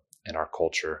program and our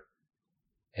culture.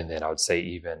 And then I would say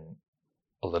even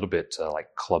a little bit to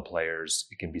like club players,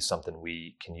 it can be something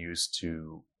we can use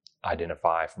to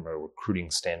identify from a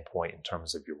recruiting standpoint in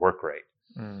terms of your work rate.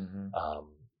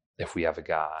 If we have a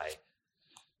guy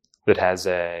that has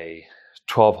a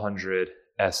 1200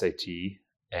 SAT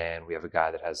and we have a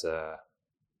guy that has a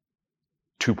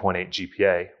 2.8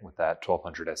 GPA with that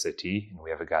 1200 SAT, and we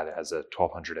have a guy that has a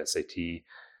 1200 SAT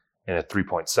and a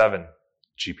 3.7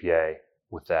 GPA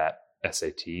with that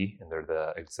SAT, and they're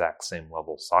the exact same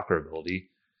level of soccer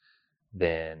ability,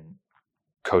 then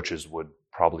coaches would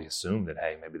probably assume that,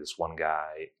 hey, maybe this one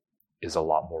guy is a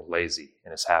lot more lazy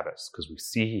in his habits, because we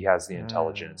see he has the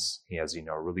intelligence, he has,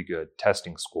 a really good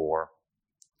testing score,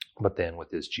 but then with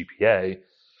his GPA,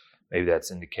 maybe that's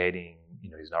indicating,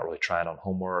 he's not really trying on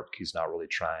homework, he's not really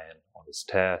trying on his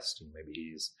test, and maybe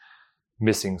he's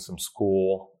missing some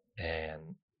school.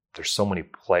 And there's so many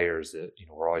players that,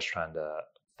 we're always trying to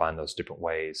find those different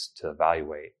ways to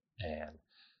evaluate. And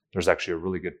there's actually a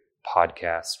really good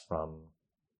podcast from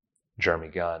Jeremy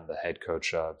Gunn, the head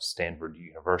coach of Stanford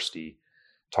University,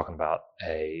 talking about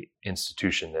a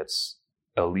institution that's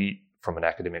elite from an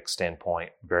academic standpoint,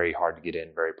 very hard to get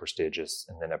in, very prestigious,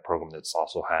 and then a program that's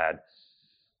also had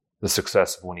the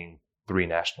success of winning 3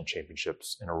 national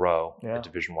championships in a row at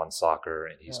Division I soccer.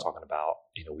 And he's talking about,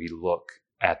 we look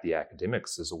at the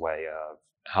academics as a way of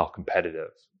how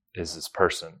competitive is this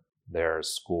person. There's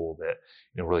a school that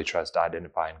really tries to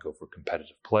identify and go for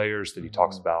competitive players that he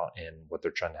talks about and what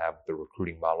they're trying to have with their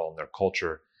recruiting model and their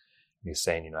culture. And he's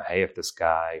saying, hey, if this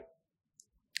guy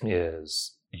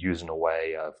is using a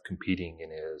way of competing in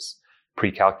his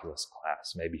pre-calculus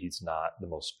class, maybe he's not the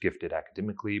most gifted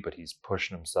academically, but he's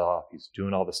pushing himself, he's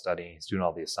doing all the studying, he's doing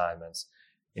all the assignments,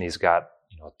 and he's got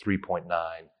a 3.9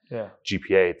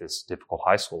 GPA at this difficult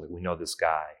high school. We know this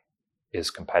guy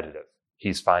is competitive.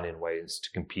 He's finding ways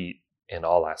to compete in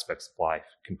all aspects of life,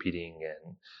 competing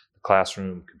in the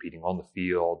classroom, competing on the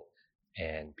field.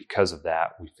 And because of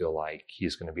that, we feel like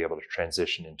he's going to be able to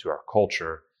transition into our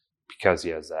culture because he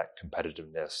has that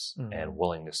competitiveness and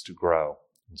willingness to grow.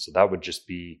 And so that would just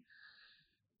be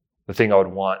the thing I would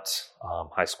want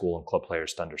high school and club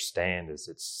players to understand is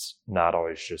it's not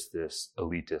always just this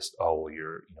elitist, oh, well,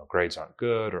 your grades aren't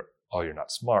good, or oh, you're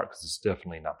not smart, because it's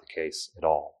definitely not the case at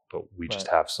all. But we just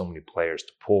have so many players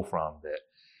to pull from that,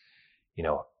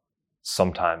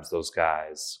 sometimes those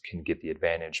guys can get the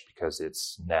advantage because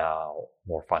it's now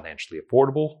more financially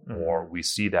affordable, or we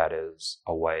see that as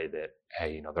a way that,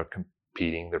 hey, they're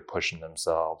competing, they're pushing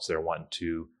themselves, they're wanting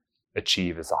to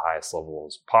achieve as the highest level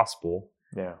as possible.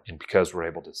 Yeah. And because we're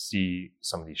able to see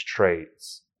some of these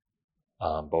traits,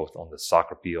 both on the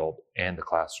soccer field and the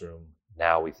classroom,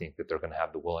 now we think that they're going to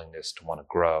have the willingness to want to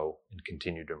grow and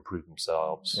continue to improve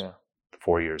themselves the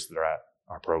 4 years that they're at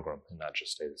our program and not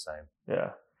just stay the same.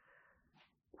 Yeah.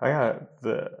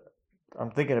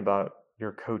 I'm thinking about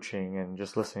your coaching and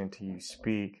just listening to you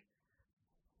speak.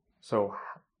 So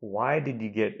why did you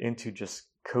get into just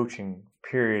coaching,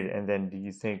 period? And then do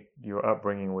you think your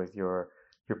upbringing with your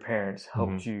parents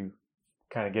helped you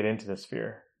kind of get into the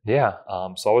sphere? Yeah.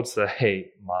 So I would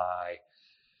say my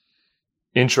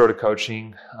intro to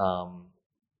coaching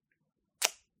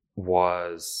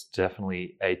was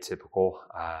definitely atypical.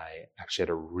 I actually had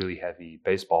a really heavy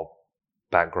baseball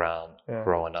background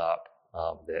growing up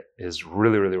that is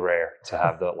really, really rare to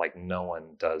have. No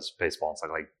one does baseball. It's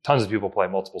like tons of people play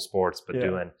multiple sports, but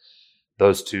doing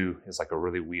those two is like a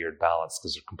really weird balance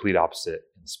because they're complete opposite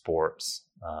in sports.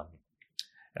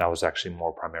 And I was actually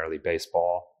more primarily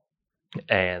baseball.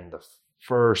 And the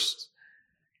first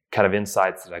kind of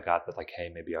insights that I got that hey,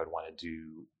 maybe I would want to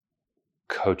do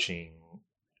coaching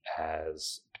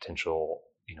as potential,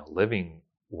 living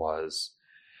was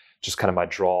just kind of my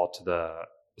draw to the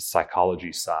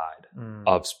psychology side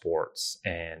of sports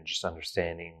and just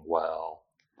understanding, why,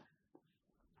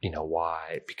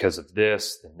 because of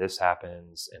this, then this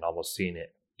happens, and almost seeing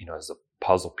it, as a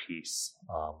puzzle piece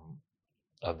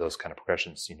of those kind of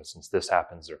progressions. Since this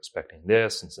happens, they're expecting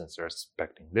this, and since they're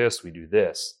expecting this, we do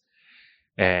this.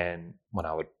 And when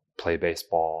I would play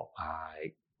baseball,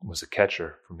 I was a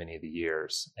catcher for many of the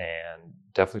years, and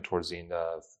definitely towards the end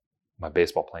of my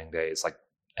baseball playing days, I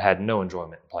had no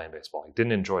enjoyment in playing baseball. I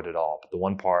didn't enjoy it at all. But the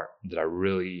one part that I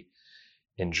really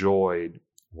enjoyed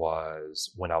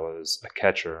was when I was a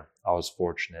catcher. I was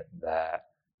fortunate that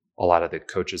a lot of the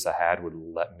coaches I had would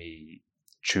let me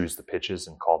choose the pitches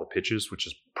and call the pitches, which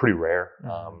is pretty rare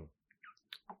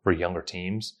for younger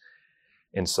teams.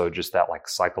 And so just that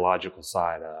psychological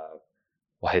side of,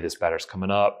 well, hey, this batter's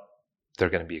coming up. They're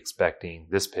going to be expecting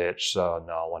this pitch. So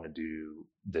no, I want to do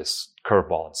this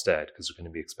curveball instead because they're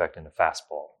going to be expecting a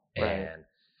fastball. Right. And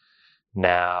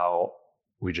now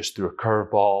we just threw a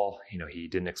curveball. He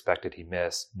didn't expect it. He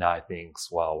missed. Now he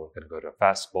thinks, well, we're going to go to a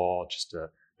fastball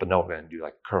but no, we're going to do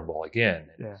a curveball again.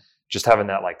 And just having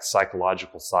that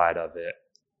psychological side of it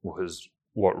was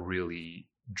what really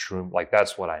drew,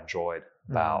 that's what I enjoyed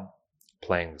about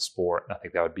playing the sport. And I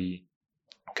think that would be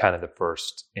kind of the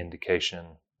first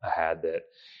indication I had that,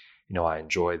 I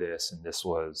enjoy this, and this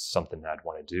was something that I'd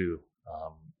want to do.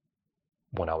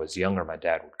 When I was younger, my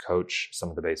dad would coach some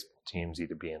of the baseball teams,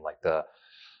 either being the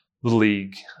little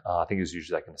league. I think he was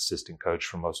usually an assistant coach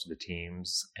for most of the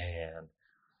teams. And,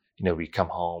 we'd come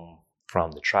home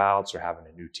from the tryouts or having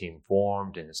a new team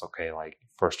formed, and it's okay,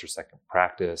 first or second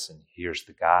practice, and here's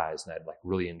the guys. And I'd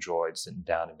really enjoyed sitting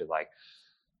down and be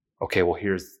okay, well,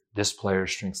 here's this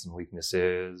player's strengths and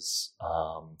weaknesses.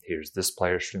 Here's this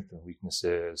player's strengths and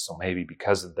weaknesses. So maybe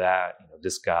because of that,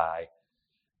 this guy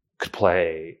could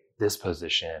play this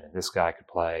position and this guy could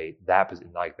play that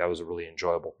position. That was a really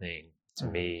enjoyable thing to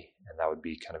me. And that would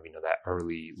be kind of, that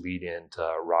early lead into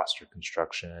roster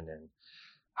construction and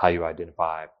how you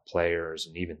identify players.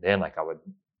 And even then, I would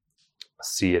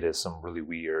see it as some really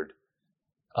weird,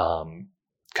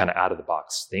 kind of out of the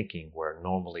box thinking, where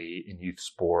normally in youth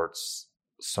sports,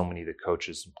 so many of the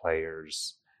coaches and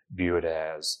players view it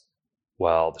as,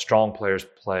 well, the strong players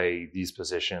play these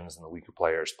positions and the weaker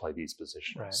players play these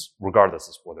positions, regardless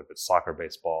of whether it's soccer,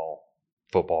 baseball,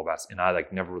 football, basketball. And I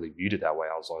never really viewed it that way.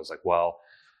 I was always well,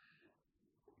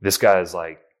 this guy is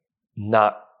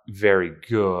not very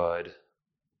good,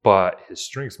 but his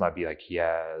strengths might be he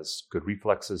has good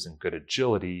reflexes and good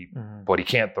agility, but he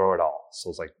can't throw it all. So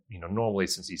it's normally,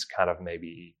 since he's kind of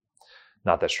maybe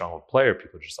not that strong of a player,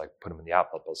 people just put him in the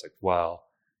outfield. But I was well,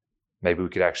 maybe we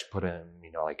could actually put him,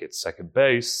 at second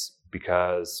base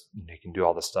because he can do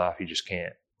all this stuff. He just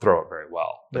can't throw it very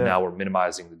well. But now we're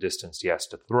minimizing the distance he has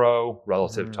to throw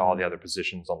relative to all the other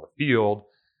positions on the field.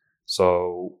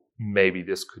 So maybe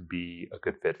this could be a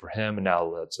good fit for him. And now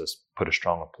let's just put a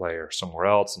stronger player somewhere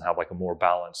else and have a more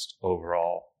balanced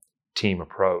overall team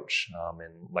approach,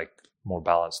 and more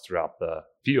balanced throughout the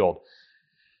field.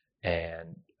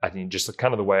 And I think just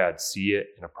kind of the way I'd see it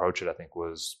and approach it, I think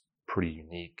was pretty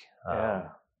unique.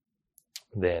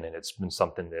 Then, and it's been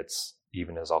something that's,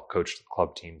 even as I'll coach the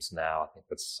club teams now, I think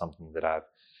that's something that I've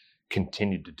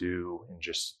continued to do, and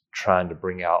just trying to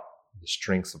bring out the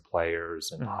strengths of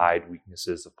players and hide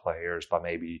weaknesses of players by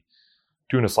maybe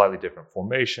doing a slightly different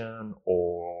formation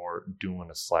or doing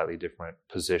a slightly different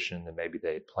position than maybe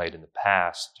they had played in the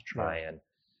past, to try and,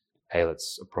 hey,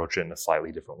 let's approach it in a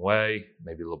slightly different way,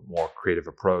 maybe a little more creative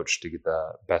approach to get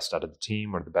the best out of the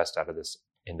team or the best out of this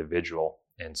individual.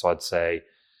 And so I'd say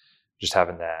just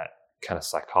having that kind of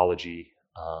psychology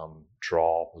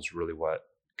draw was really what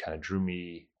kind of drew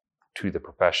me to the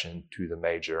profession, to the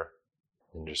major,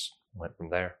 and just went from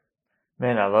there.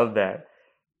 Man, I love that.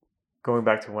 Going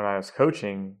back to when I was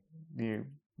coaching,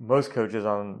 most coaches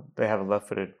they have a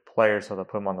left-footed player, so they'll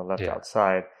put him on the left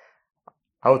outside.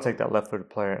 I would take that left-footed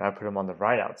player and I put him on the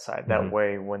right outside. That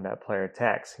way, when that player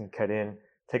attacks, he can cut in,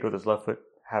 take it with his left foot,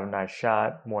 have a nice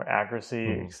shot, more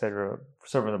accuracy, etc.,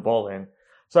 serving the ball in.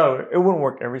 So it wouldn't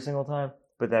work every single time,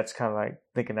 but that's kind of like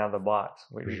thinking out of the box,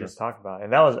 what you just talked about.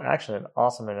 And that was actually an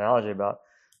awesome analogy about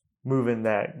moving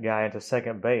that guy into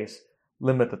second base,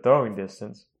 limit the throwing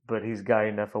distance, but he's got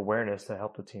enough awareness to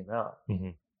help the team out.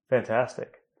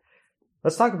 Fantastic.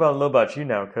 Let's talk about a little about you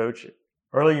now, Coach.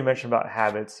 Earlier you mentioned about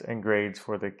habits and grades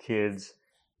for the kids.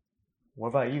 What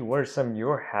about you? What are some of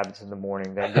your habits in the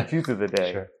morning that get you through the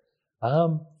day? Sure.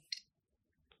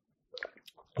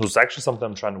 It was actually something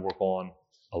I'm trying to work on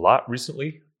a lot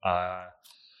recently. I've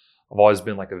always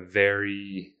been like a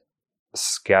very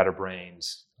scatterbrained,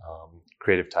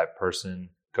 creative type person,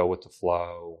 go with the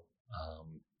flow,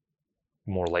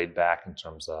 more laid back in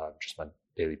terms of just my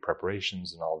daily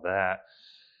preparations and all of that.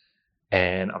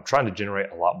 And I'm trying to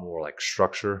generate a lot more like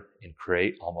structure and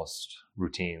create almost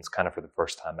routines kind of for the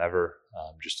first time ever,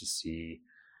 just to see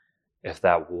if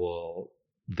that will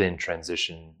then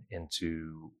transition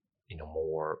into,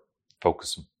 more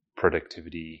focus and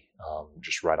productivity,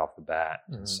 just right off the bat.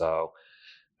 And so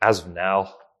as of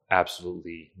now,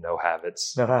 absolutely no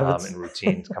habits, and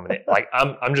routines coming in. Like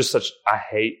I'm just I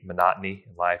hate monotony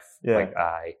in life. Like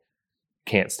I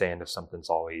can't stand if something's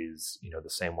always, the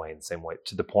same way,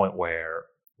 to the point where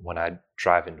when I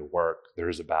drive into work,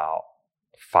 there's about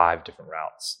 5 different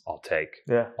routes I'll take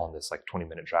on this like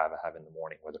 20-minute drive I have in the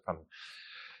morning, whether if I'm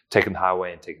taking the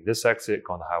highway and taking this exit,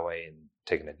 going the highway and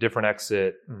taking a different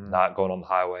exit, not going on the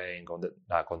highway and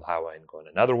not going the highway and going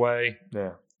another way.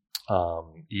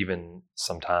 Even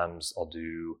sometimes I'll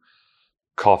do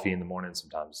coffee in the morning,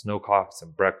 sometimes no coffee,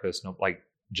 some breakfast,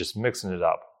 just mixing it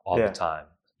up all the time.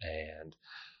 And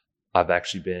I've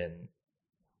actually been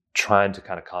trying to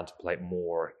kind of contemplate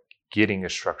more getting a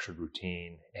structured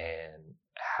routine and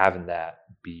having that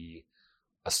be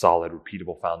a solid,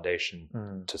 repeatable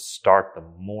foundation to start the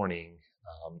morning.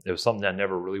 It was something I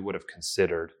never really would have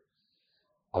considered.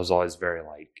 I was always very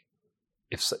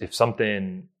if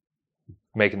something,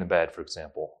 making the bed, for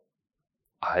example,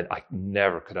 I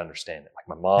never could understand it. Like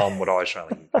my mom would always try,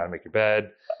 you gotta make your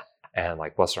bed, and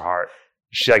bless her heart,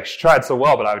 she tried so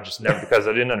well, but I would just never, because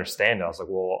I didn't understand it. I was like,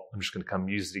 well, I'm just going to come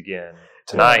use it again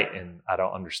tonight, and I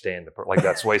don't understand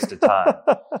that's wasted time.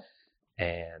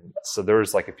 And so there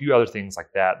was a few other things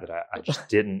like that I just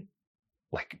didn't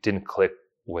click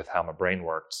with how my brain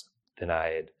works. Then I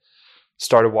had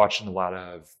started watching a lot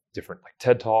of different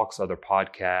TED Talks, other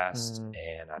podcasts,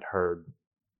 and I'd heard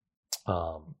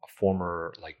a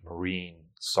former Marine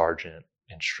sergeant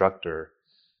instructor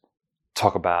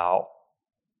talk about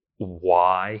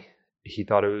why he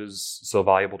thought it was so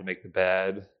valuable to make the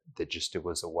bed, that just it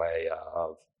was a way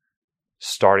of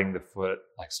starting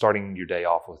your day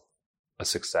off with a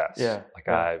success.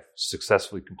 I've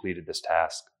successfully completed this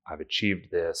task, I've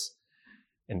achieved this,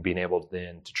 and being able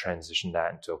then to transition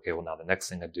that into, okay, well, now the next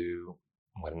thing I do,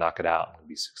 I'm going to knock it out, I'm going to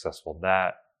be successful in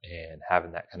that, and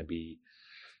having that kind of be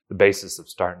the basis of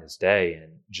starting his day,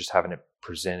 and just having it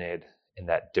presented in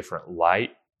that different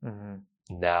light.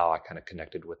 Now I kind of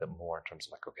connected with it more in terms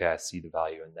of okay, I see the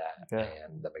value in that,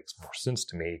 and that makes more sense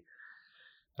to me.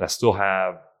 And I still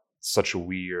have such a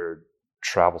weird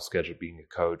travel schedule being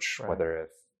a coach, whether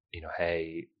if,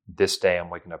 hey, this day I'm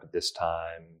waking up at this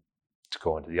time to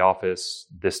go into the office,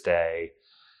 this day,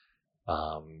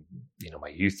 my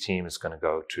youth team is going to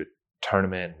go to a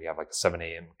tournament, we have a 7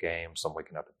 a.m. game, so I'm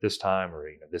waking up at this time, or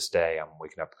this day I'm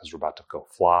waking up because we're about to go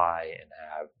fly and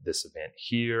have this event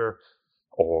here.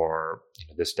 Or,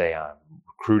 this day I'm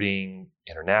recruiting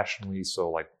internationally.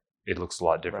 So it looks a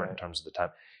lot different in terms of the time.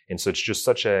 And so it's just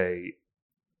such a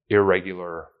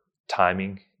irregular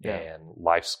timing and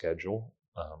life schedule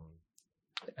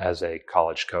as a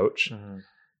college coach.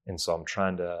 And so I'm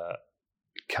trying to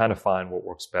kind of find what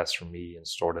works best for me and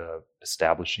sort of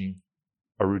establishing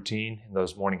a routine in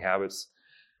those morning habits.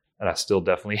 And I still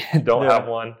definitely don't have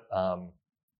one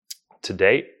to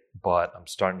date, but I'm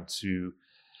starting to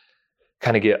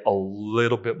kind of get a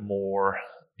little bit more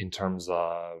in terms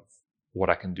of what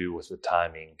I can do with the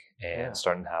timing, and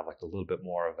starting to have like a little bit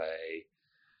more of a,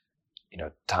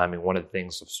 timing. One of the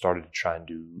things I've started to try and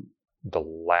do the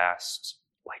last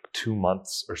like 2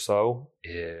 months or so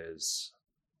is,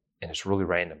 and it's really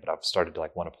random, but I've started to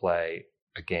like want to play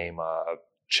a game of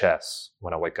chess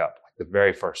when I wake up, like the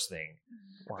very first thing,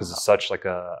 because it's such like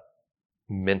a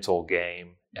mental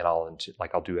game. And I'll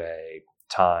do a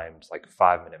timed like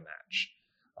 5-minute match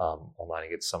online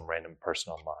and get some random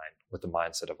person online with the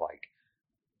mindset of like,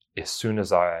 as soon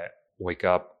as I wake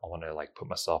up, I want to like put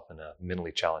myself in a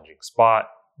mentally challenging spot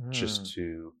just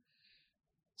to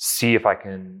see if I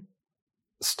can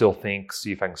still think,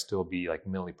 see if I can still be like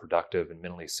mentally productive and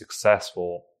mentally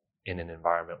successful in an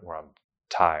environment where I'm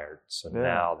tired. So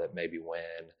now that maybe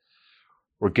when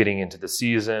we're getting into the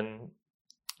season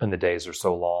and the days are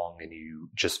so long and you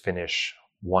just finish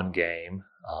one game,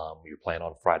 you're playing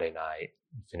on Friday night,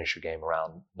 you finish your game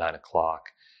around 9:00,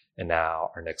 and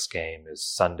now our next game is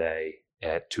Sunday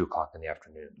at 2:00 in the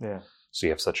afternoon. Yeah. So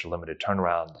you have such a limited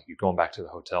turnaround. Like you're going back to the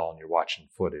hotel and you're watching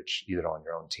footage either on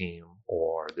your own team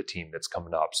or the team that's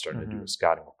coming up, starting to do a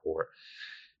scouting report.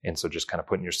 And so just kind of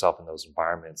putting yourself in those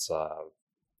environments of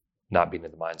not being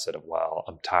in the mindset of, well,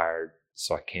 I'm tired,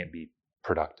 so I can't be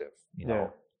productive,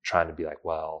 trying to be like,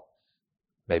 well,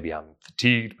 maybe I'm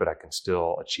fatigued, but I can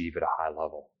still achieve at a high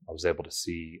level. I was able to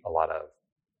see a lot of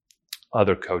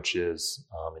other coaches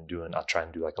I'll try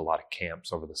and do like a lot of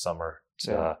camps over the summer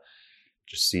to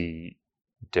just see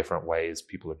different ways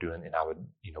people are doing. And I would,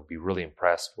 be really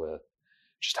impressed with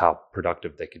just how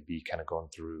productive they could be kind of going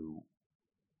through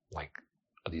like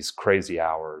these crazy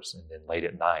hours. And then late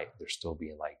at night, they're still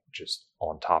being like just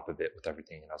on top of it with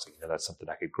everything. And I was like, that's something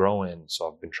I could grow in. So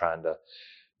I've been trying to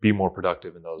be more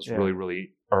productive in those really,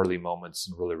 really early moments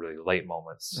and really, really late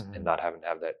moments and not having to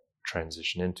have that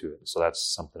transition into it. So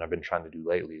that's something I've been trying to do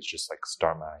lately, is just like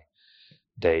start my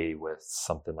day with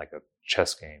something like a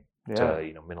chess game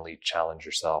to, mentally challenge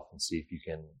yourself and see if you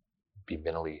can be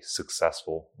mentally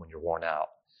successful when you're worn out.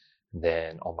 And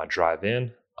then on my drive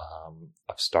in,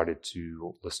 I've started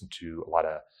to listen to a lot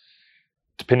of,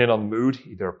 depending on the mood,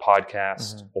 either a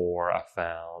podcast or I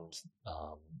found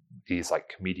these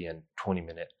like comedian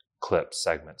 20-minute clip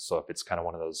segments. So if it's kind of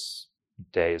one of those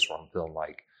days where I'm feeling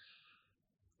like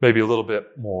maybe a little bit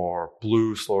more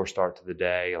blue, slower start to the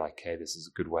day, like, hey, this is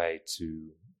a good way to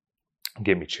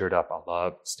get me cheered up. I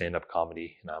love stand-up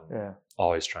comedy, and I'm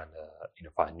always trying to,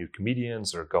 find new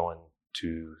comedians or going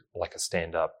to like a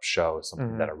stand-up show is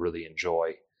something that I really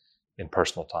enjoy in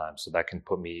personal time. So that can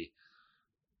put me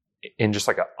in just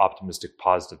like an optimistic,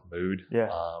 positive mood,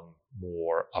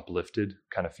 more uplifted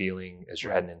kind of feeling as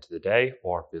you're heading into the day.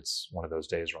 Or if it's one of those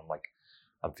days where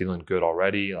I'm feeling good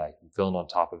already, like I'm feeling on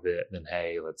top of it, then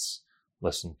hey, let's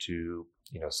listen to,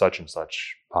 such and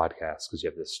such podcast because you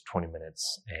have this 20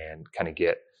 minutes and kind of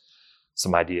get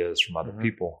some ideas from other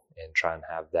people and try and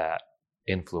have that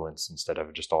influence instead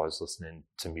of just always listening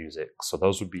to music. So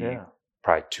those would be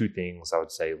probably 2 things I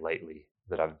would say lately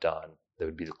that I've done that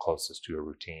would be the closest to a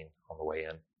routine on the way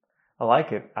in. I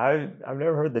like it. I've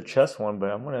never heard the chess one,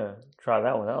 but I'm gonna try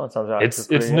that one. That one sounds like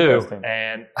it's new,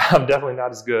 and I'm definitely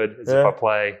not as good as if I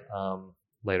play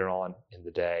later on in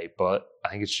the day. But I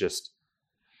think it's just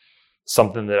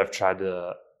something that I've tried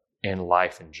to, in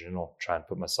life in general, try and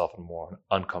put myself in more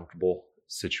uncomfortable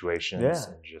situations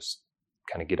and just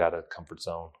kind of get out of the comfort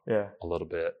zone a little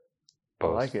bit.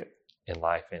 Both I like it in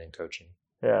life and in coaching.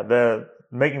 Yeah, the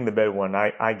making the bed one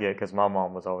I get because my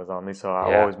mom was always on me, so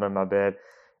I always made my bed.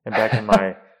 And back in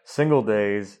my single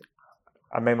days,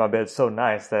 I made my bed so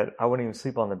nice that I wouldn't even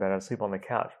sleep on the bed. I'd sleep on the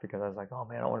couch because I was like, "Oh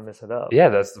man, I don't want to mess it up." Yeah,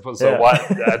 that's what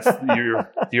that's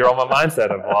you're on my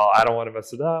mindset of, well, I don't want to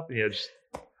mess it up.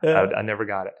 I never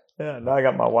got it. Yeah, now I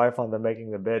got my wife on the making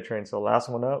the bed train. So last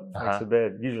one up makes the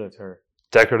bed. Usually it's her.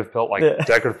 Decorative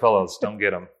pillows, don't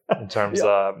get them. In terms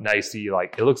of now you see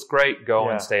like it looks great. Go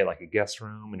and stay at like a guest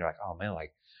room, and you're like, oh man,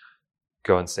 like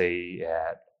go and stay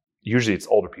at. Usually it's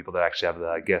older people that actually have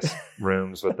the guest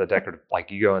rooms with the decorative.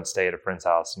 Like you go and stay at a friend's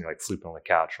house, and you're like sleeping on the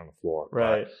couch or on the floor.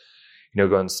 Right. But,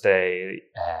 go and stay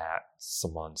at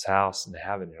someone's house, and they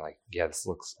have it. And you're like, yeah, this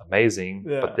looks amazing.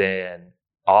 Yeah. But then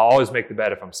I'll always make the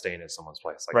bed if I'm staying at someone's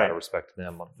place. Like out of respect to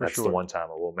them. That's the one time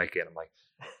I will make it. I'm like.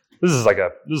 This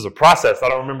is a process. I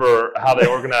don't remember how they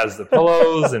organized the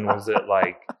pillows, and was it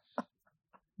like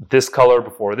this color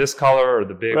before this color, or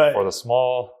the big before the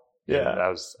small? Yeah. And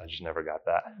I just never got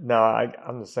that. No,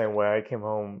 I'm the same way. I came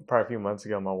home probably a few months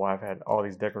ago. My wife had all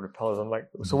these decorative pillows. I'm like,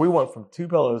 so we went from 2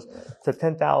 pillows to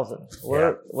 10,000.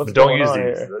 What's but don't going use on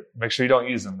these. here? Make sure you don't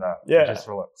use them though. Yeah. Just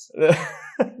for looks.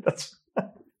 That's.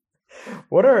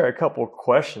 What are a couple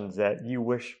questions that you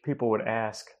wish people would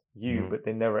ask you, but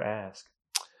they never ask?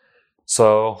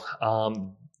 So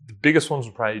the biggest ones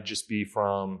would probably just be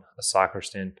from a soccer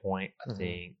standpoint. I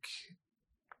think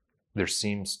there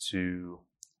seems to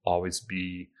always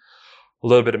be a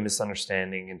little bit of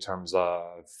misunderstanding in terms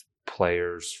of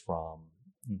players from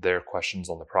their questions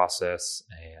on the process,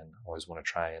 and I always want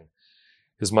to try and,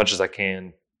 as much as I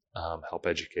can, help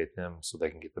educate them so they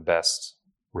can get the best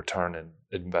return and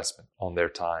investment on their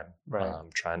time. Right.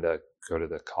 Trying to go to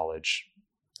the college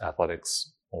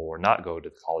athletics or not go to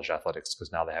the college athletics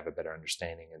because now they have a better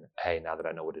understanding. And hey, now that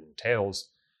I know what it entails,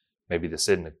 maybe this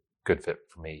isn't a good fit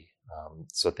for me.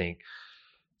 So I think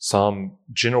some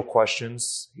general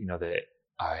questions, that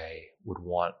I would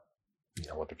want,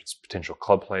 whether it's potential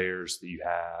club players that you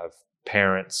have,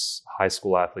 parents, high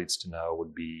school athletes to know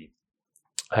would be,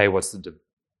 hey, what's the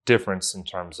difference in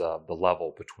terms of the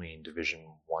level between Division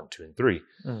 1, 2, and 3?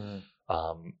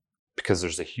 Because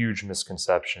there's a huge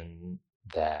misconception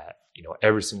that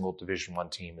every single Division 1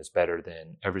 team is better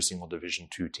than every single Division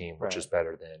 2 team, which is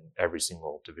better than every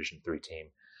single Division 3 team.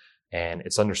 And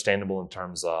it's understandable in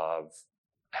terms of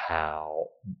how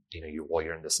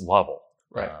you're in this level,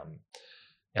 right?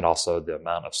 And also the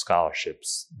amount of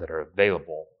scholarships that are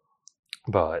available.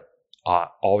 But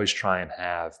always try and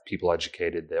have people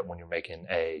educated that when you're making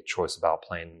a choice about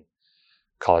playing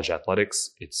college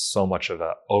athletics, it's so much of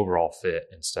an overall fit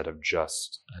instead of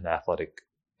just an athletic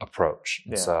approach.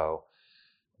 And so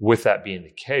with that being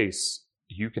the case,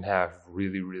 you can have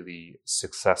really, really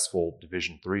successful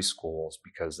Division 3 schools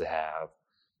because they have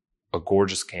a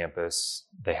gorgeous campus.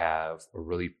 They have a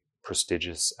really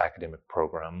prestigious academic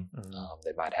program.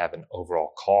 They might have an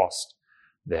overall cost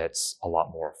that's a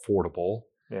lot more affordable.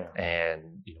 Yeah.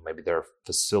 And maybe their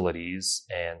facilities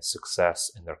and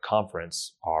success in their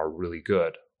conference are really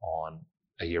good on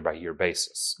a year-by-year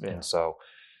basis. Yeah. And so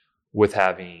with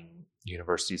having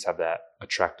universities have that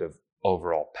attractive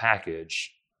overall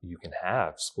package, you can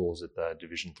have schools at the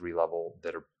Division 3 level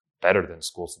that are better than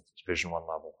schools at the Division 1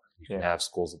 level. You can have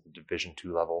schools at the Division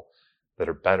 2 level that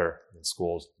are better than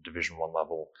schools at the Division 1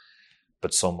 level.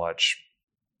 But so much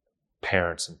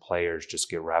parents and players just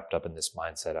get wrapped up in this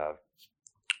mindset of,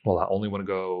 well, I only want to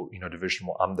go, Division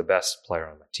 1. I'm the best player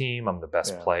on my team. I'm the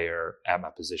best player at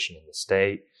my position in the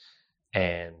state.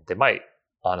 And they might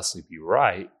honestly be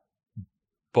right,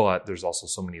 but there's also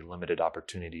so many limited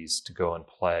opportunities to go and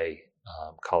play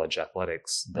college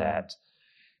athletics that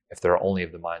if they're only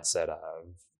of the mindset of,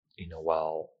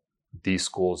 well, these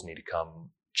schools need to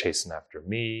come chasing after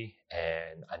me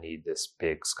and I need this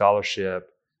big scholarship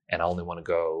and I only want to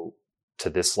go to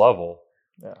this level.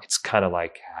 Yeah. It's kind of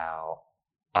like how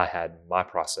I had my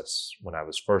process when I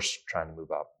was first trying to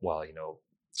move up. Well,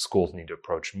 schools need to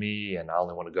approach me and I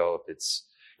only want to go if it's,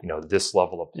 this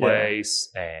level of place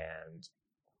and,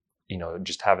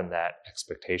 just having that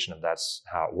expectation of that's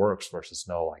how it works versus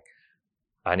like,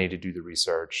 I need to do the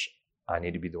research. I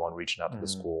need to be the one reaching out to the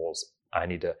schools. I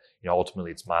need to,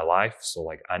 ultimately it's my life. So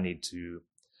like, I need to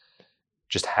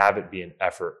just have it be an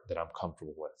effort that I'm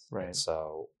comfortable with. Right. And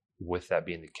so with that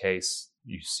being the case,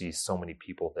 you see so many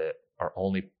people that are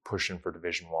only pushing for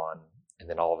Division 1, and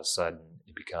then all of a sudden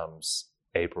it becomes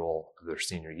April of their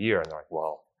senior year, and they're like,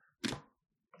 well,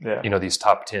 these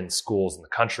top 10 schools in the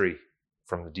country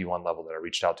from the D1 level that I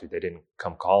reached out to, they didn't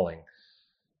come calling.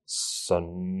 So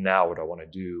now what do I want to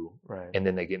do? Right. And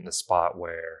then they get in the spot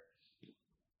where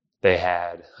they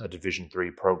had a Division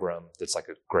 3 program that's like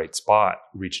a great spot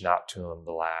reaching out to them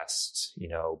the last,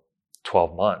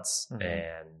 12 months.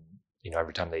 And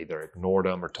every time they either ignored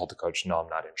them or told the coach, no, I'm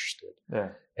not interested. Yeah.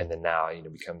 And then now,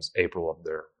 becomes April of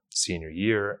their senior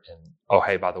year. And, oh,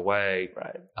 hey, by the way,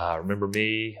 remember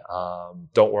me?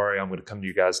 Don't worry. I'm going to come to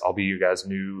you guys. I'll be your guys'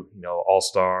 new,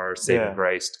 all-star saving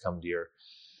grace to come to your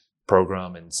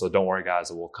program. And so don't worry,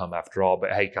 guys, it will come after all.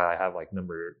 But hey, can I have like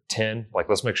number 10? Like,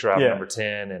 let's make sure I have number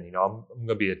 10. And, I'm going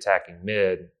to be attacking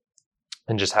mid,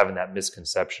 and just having that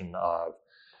misconception of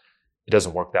it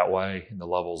doesn't work that way. And the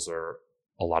levels are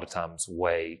a lot of times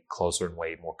way closer and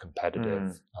way more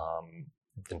competitive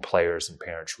than players and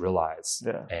parents realize.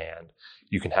 Yeah. And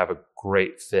you can have a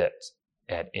great fit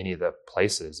at any of the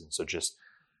places. And so just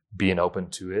being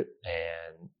open to it.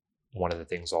 And one of the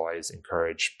things I always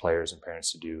encourage players and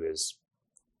parents to do is,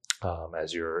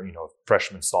 as your,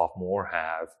 freshman, sophomore,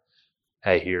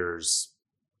 hey, here's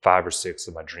 5 or 6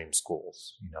 of my dream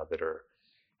schools, that are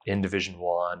in Division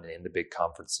I and in the big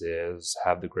conferences,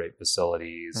 have the great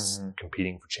facilities,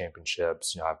 competing for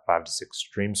championships. I have 5 to 6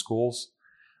 dream schools,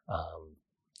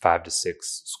 5 to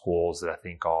 6 schools that I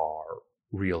think are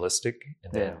realistic,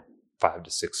 and then 5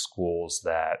 to 6 schools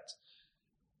that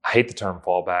I hate the term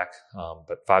fallback,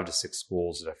 but 5 to 6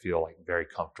 schools that I feel like very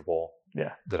comfortable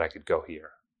that I could go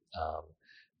here,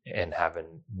 and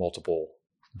having multiple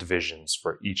divisions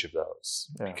for each of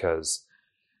those, because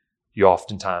you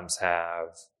oftentimes have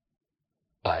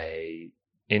a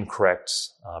incorrect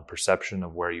perception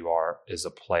of where you are as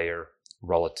a player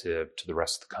relative to the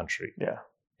rest of the country.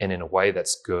 And in a way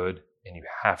that's good, and you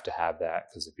have to have that,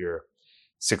 because if you're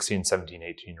 16, 17,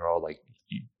 18-year-old, like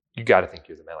you got to think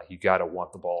you're the man. Like you got to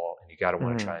want the ball, and you got to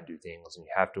want to try and do things, and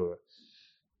you have to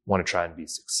want to try and be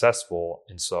successful.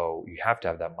 And so you have to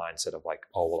have that mindset of like,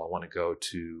 oh, well, I want to go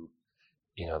to,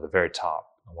 the very top.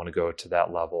 I want to go to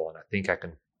that level, and I think I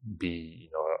can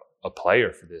be, a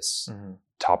player for this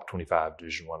top 25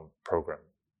 Division I program.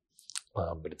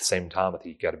 But at the same time, I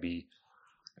think you got to be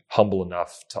humble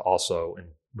enough to also, and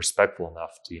respectful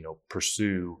enough to,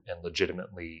 pursue and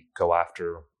legitimately go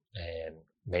after and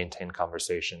maintain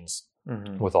conversations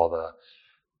with all the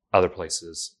other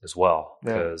places as well.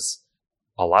 Because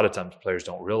a lot of times players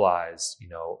don't realize,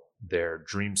 their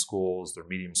dream schools, their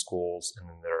medium schools, and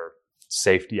then their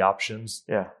safety options.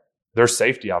 Their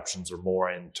safety options are more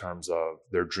in terms of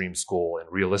their dream school and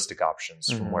realistic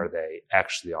options from where they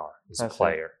actually are as a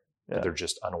player. But they're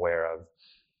just unaware of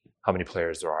how many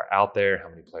players there are out there, how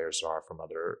many players there are from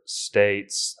other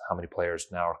states, how many players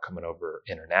now are coming over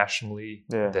internationally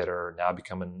that are now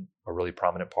becoming a really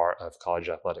prominent part of college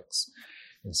athletics.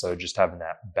 And so just having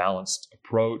that balanced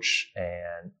approach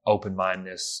and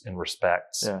open-mindedness and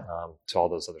respect to all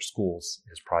those other schools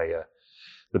is probably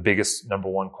the biggest number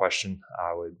one question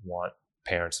I would want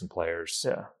parents and players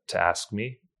to ask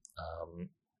me.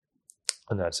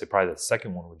 And then I'd say probably the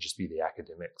second one would just be the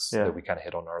academics that we kind of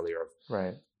hit on earlier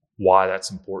of why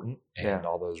that's important, and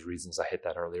all those reasons I hit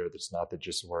that earlier. That's not that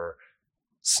just we're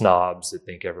snobs that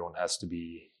think everyone has to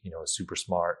be, a super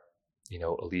smart,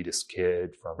 elitist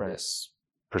kid from this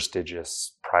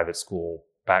prestigious private school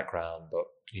background, but,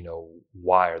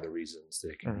 why are the reasons that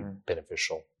it can be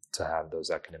beneficial to have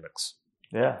those academics?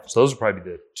 So those are probably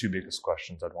the two biggest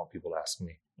questions I'd want people to ask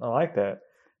me. I like that.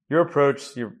 Your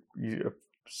approach, you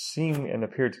seem and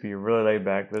appear to be really laid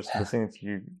back. There's the things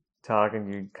you talk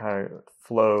and you kind of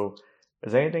flow.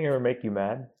 Does anything ever make you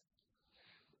mad?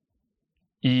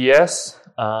 Yes.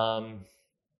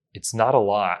 It's not a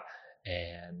lot.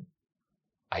 And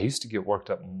I used to get worked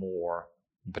up more,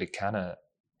 but it kind of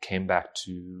came back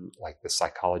to like the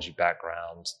psychology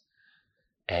background.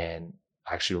 And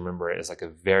I actually remember it as like a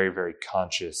very, very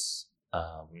conscious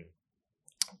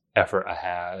effort I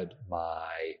had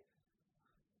my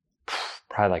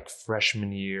probably like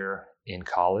freshman year in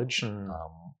college,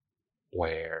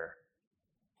 where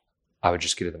I would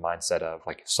just get in the mindset of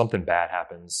like, if something bad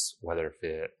happens, whether if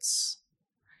it's,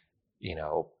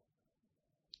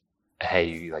 hey,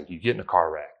 you get in a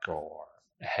car wreck, or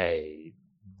hey,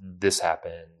 this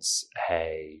happens,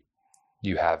 hey,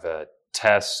 you have a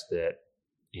test that,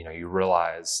 you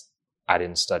realize I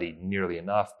didn't study nearly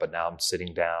enough, but now I'm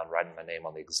sitting down writing my name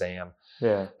on the exam.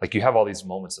 Like you have all these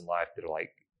moments in life that are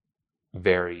like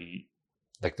very,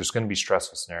 like there's going to be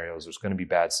stressful scenarios. There's going to be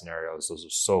bad scenarios. Those are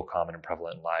so common and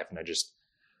prevalent in life. And I just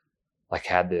like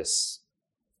had this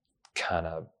kind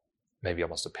of maybe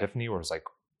almost epiphany where it's like,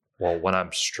 well, when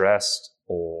I'm stressed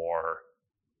or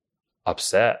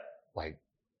upset, like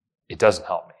it doesn't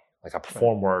help me. Like I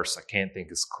perform worse. I can't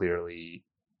think as clearly.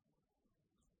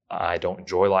 I don't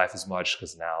enjoy life as much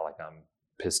because now like I'm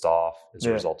pissed off as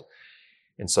a result.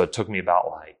 And so it took me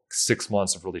about like 6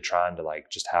 months of really trying to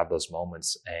like just have those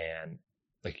moments, and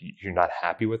like you're not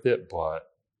happy with it, but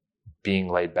being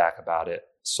laid back about it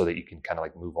so that you can kind of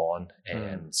like move on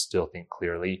and still think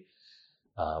clearly.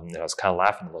 And I was kind of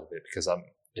laughing a little bit because I'm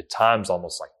at times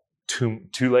almost like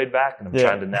too laid back, and I'm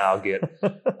trying to now get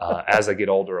as I get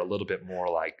older a little bit more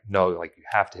like, no, like you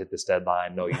have to hit this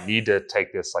deadline. No, you need to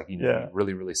take this like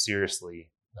really, really seriously.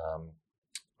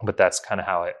 But that's kind of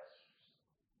how it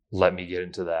let me get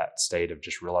into that state of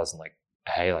just realizing like,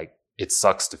 hey, like it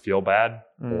sucks to feel bad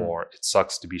or it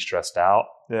sucks to be stressed out.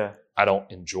 I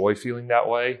don't enjoy feeling that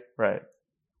way.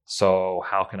 So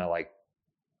how can I like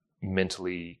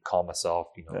mentally calm myself,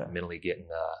 mentally get in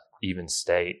a even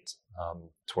state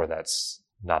to where that's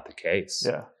not the case.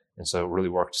 And so it really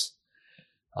works.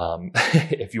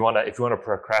 If you want to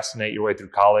procrastinate your way through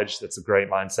college, that's a great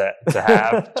mindset to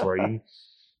have to where you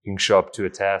can show up to a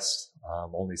test,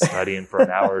 only studying for an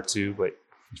hour or two, but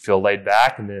you feel laid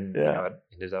back, and then it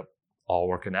ended up all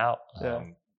working out.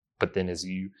 But then as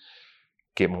you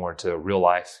get more into real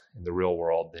life in the real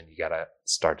world, then you got to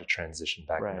start to transition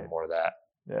back into more of that.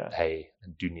 Yeah. Hey, I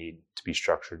do need to be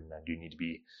structured, and I do need to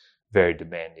be very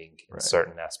demanding in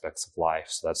certain aspects of life.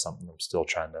 So that's something I'm still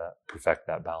trying to perfect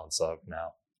that balance of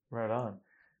now. Right on.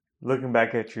 Looking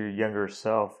back at your younger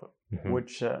self,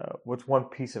 what's one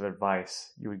piece of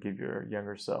advice you would give your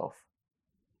younger self?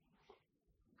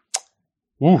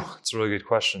 Ooh, that's a really good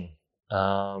question.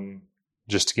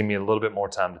 Just to give me a little bit more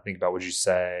time to think about, would you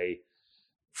say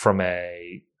from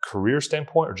a career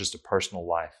standpoint or just a personal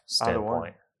life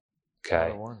standpoint? Okay.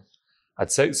 Either one. I'd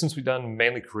say since we've done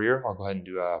mainly career, I'll go ahead and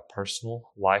do a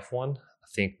personal life one. I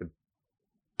think the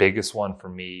biggest one for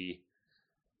me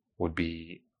would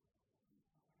be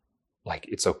like,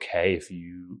 it's okay if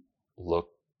you look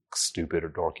stupid or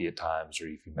dorky at times, or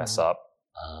if you mess up.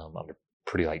 I'm a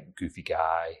pretty like goofy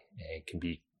guy and can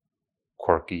be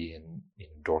quirky and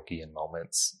dorky in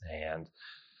moments. And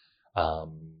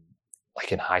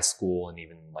like in high school and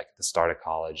even like at the start of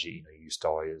college, you used to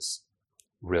always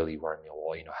really worry me,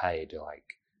 well, hey,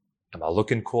 am I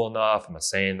looking cool enough? Am I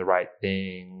saying the right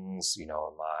things?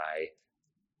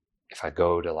 If I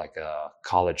go to like a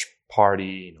college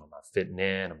party, am I fitting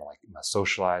in? Am I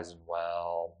socializing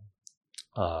well?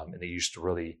 And they used to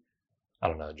really, I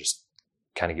don't know, just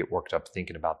kind of get worked up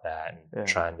thinking about that and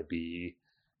trying to be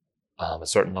a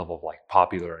certain level of like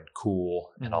popular and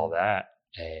cool and all that.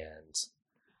 And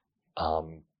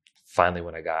finally,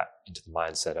 when I got into the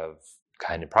mindset of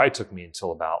it probably took me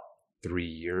until about 3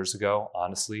 years ago,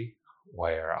 honestly,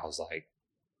 where I was like,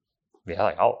 yeah,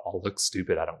 like I'll look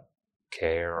stupid. I don't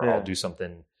care. Or I'll do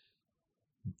something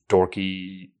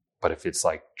dorky. But if it's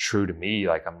like true to me,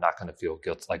 like I'm not going to feel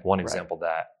guilty. Like one example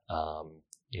that,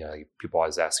 people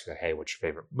always ask you, hey, what's your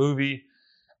favorite movie?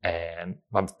 And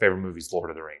my favorite movie is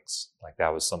Lord of the Rings. Like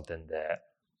that was something that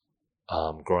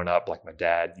growing up, like my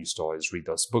dad used to always read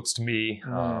those books to me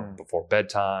before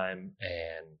bedtime.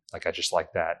 And like, I just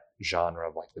like that genre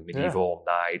of like the medieval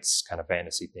knights kind of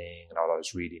fantasy thing. And I would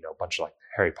always read, a bunch of like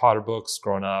Harry Potter books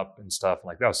growing up and stuff. And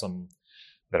like, that was something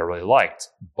that I really liked,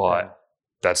 but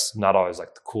that's not always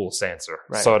like the coolest answer.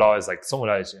 Right. So it always like someone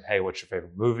always, hey, what's your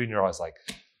favorite movie? And you're always like,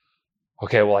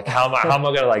 okay, well, like how am I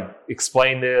going to like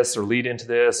explain this or lead into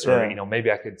this? Or,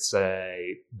 maybe I could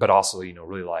say, but also,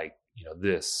 really like,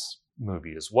 this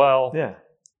movie as well. Yeah.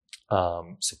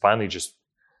 So finally, just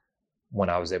when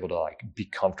I was able to like be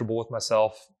comfortable with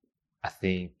myself, I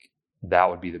think that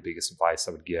would be the biggest advice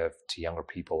I would give to younger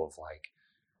people of like,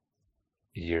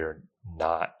 you're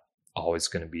not always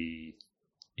going to be,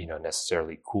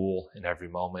 necessarily cool in every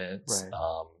moment,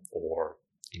 or,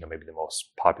 maybe the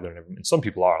most popular in every moment. Some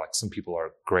people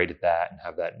are great at that and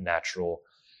have that natural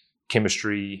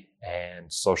chemistry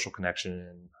and social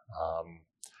connection.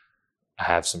 I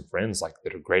have some friends like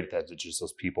that are great at that. They're just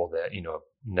those people that, have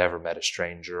never met a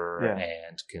stranger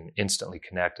and can instantly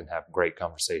connect and have great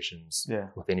conversations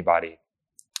with anybody.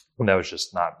 And that was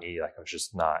just not me. Like I was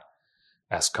just not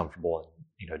as comfortable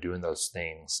in, doing those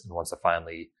things. And once I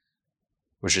finally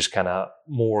was just kind of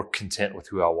more content with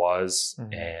who I was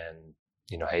and,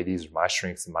 hey, these are my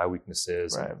strengths and my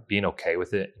weaknesses, and being okay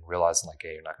with it and realizing like,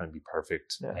 hey, you're not going to be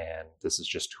perfect and this is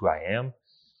just who I am.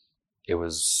 It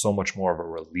was so much more of a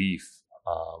relief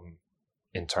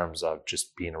in terms of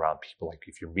just being around people. Like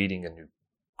if you're meeting a new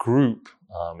group,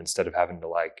 instead of having to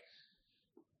like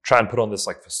try and put on this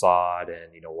like facade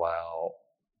and, well,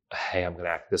 hey, I'm going to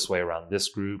act this way around this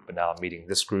group, and now I'm meeting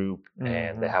this group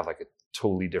and they have like a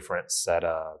totally different set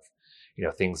of,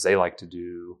 things they like to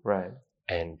do. Right.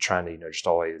 And trying to, just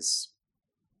always,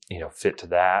 fit to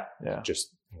that. Yeah.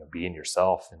 Just, being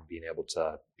yourself and being able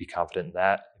to be confident in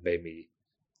that. It made me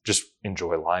just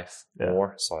enjoy life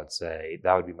more. So I'd say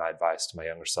that would be my advice to my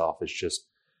younger self, is just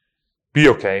be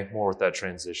okay more with that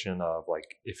transition of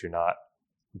like, if you're not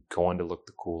going to look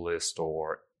the coolest,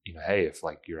 or, hey, if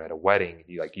like you're at a wedding,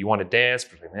 you want to dance,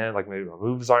 but like, man, like maybe my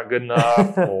moves aren't good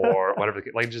enough or whatever,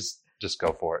 like just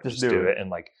go for it. Just do it. And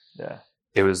like,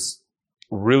 it was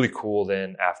really cool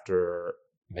then after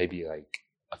maybe like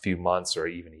a few months or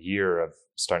even a year of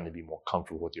starting to be more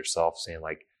comfortable with yourself, saying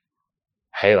like,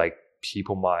 hey, like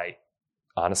people might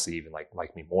honestly even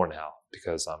like me more now,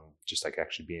 because I'm just like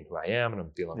actually being who I am, and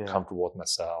I'm feeling comfortable with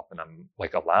myself, and I'm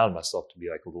like allowing myself to be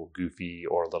like a little goofy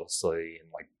or a little silly, and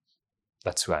like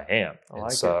that's who I am.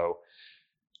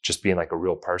 Just being like a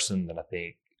real person, then I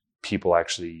think people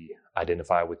actually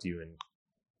identify with you and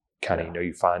kind of,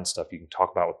 you find stuff you can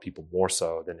talk about with people more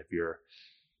so than if you're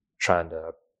trying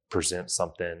to present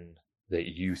something that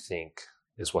you think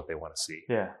is what they want to see.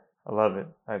 Yeah. I love it.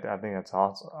 I think that's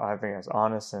awesome. I think that's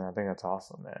honest, and I think that's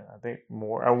awesome, man.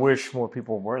 I wish more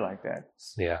people were like that.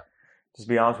 Yeah. just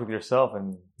be honest with yourself,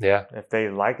 and if they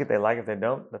like it, they like it. If they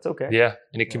don't, that's okay. Yeah,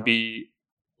 and it can be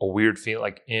a weird feeling.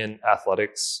 Like in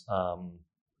athletics,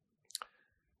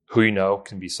 who you know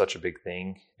can be such a big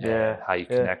thing, and how you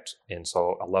connect. And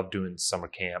so I love doing summer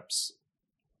camps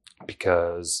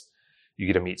because you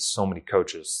get to meet so many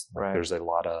coaches. Like there's a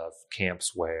lot of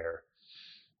camps where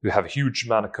you have a huge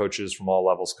amount of coaches from all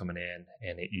levels coming in,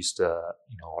 and it used to,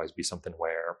 always be something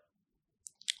where,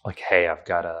 like, hey, I've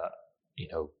got to,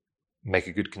 make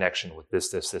a good connection with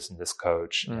this, and this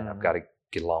coach, and I've got to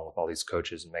get along with all these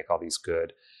coaches and make all these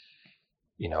good,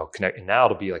 connect. And now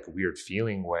it'll be like a weird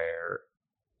feeling where,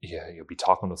 you'll be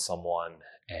talking with someone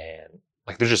and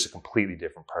like they're just a completely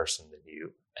different person than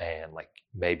you, and like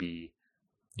maybe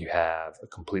you have a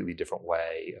completely different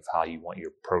way of how you want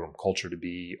your program culture to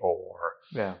be, or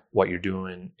what you're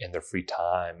doing in their free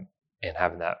time, and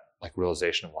having that like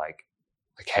realization of like,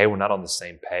 hey, we're not on the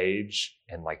same page,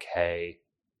 and like, hey,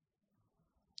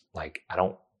 like I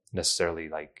don't necessarily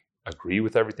like agree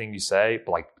with everything you say,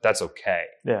 but like that's okay.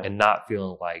 And not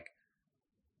feeling like,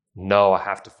 no, I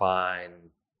have to find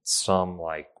some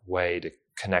like way to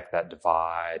connect that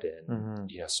divide,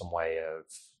 and some way of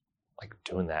like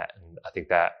doing that. And I think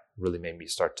that really made me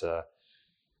start to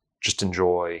just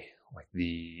enjoy like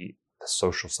the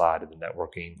social side of the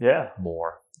networking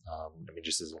more.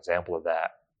 Just as an example of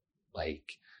that,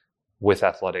 like with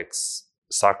athletics,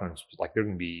 soccer, like there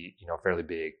can be, a fairly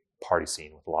big party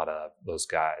scene with a lot of those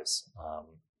guys.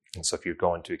 And so if you're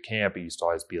going to a camp, it used to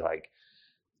always be like,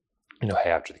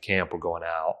 hey, after the camp, we're going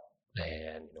out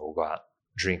and, we'll go out,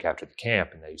 drink after the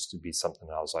camp. And that used to be something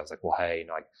that I was always like, well, hey,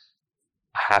 like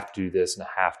I have to do this, and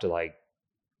I have to like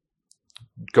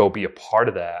go be a part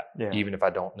of that, even if I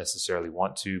don't necessarily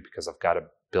want to, because I've got to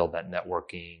build that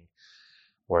networking.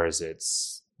 Whereas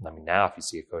now if you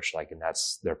see a coach like, and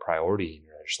that's their priority, and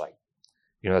you're just like,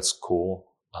 that's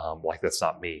cool. Like that's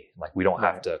not me. Like we don't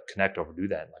have to connect over do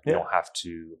that. Like we don't have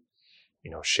to,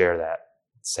 share that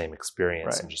same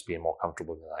experience, and just being more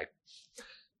comfortable being like,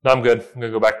 no, I'm good. I'm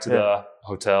going to go back to the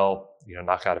hotel,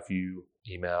 knock out a few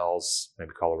emails,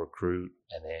 maybe call a recruit,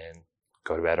 and then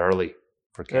go to bed early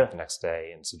for camp the next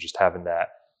day. And so just having that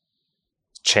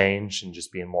change and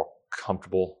just being more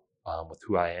comfortable with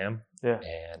who I am.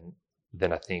 And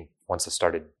then I think once I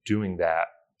started doing that,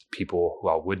 people who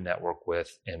I would network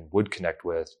with and would connect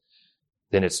with,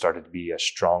 then it started to be a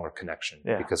stronger connection,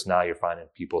 because now you're finding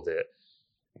people that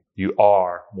you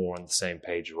are more on the same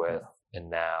page with.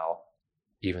 And now,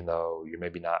 even though you're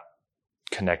maybe not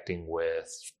connecting with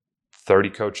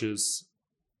 30 coaches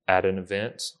at an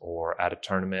event or at a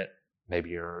tournament,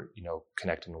 maybe you're,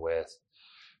 connecting with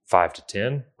 5 to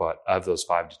 10, but of those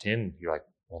 5 to 10, you're like,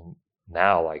 well,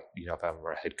 now, like, if I'm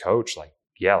a head coach, like,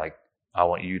 like I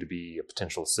want you to be a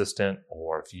potential assistant,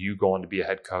 or if you go on to be a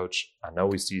head coach, I know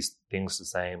we see things the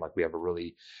same. Like we have a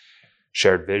really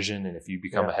shared vision. And if you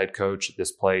become a head coach at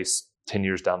this place 10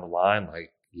 years down the line,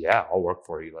 like, I'll work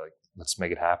for you. Like, let's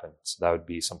make it happen. So that would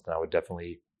be something I would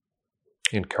definitely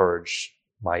encourage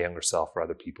my younger self or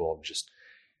other people, of just,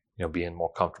 being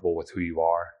more comfortable with who you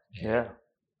are and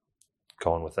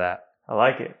going with that. I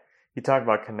like it. You talk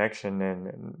about connection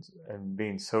and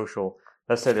being social.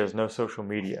 Let's say there's no social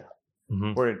media.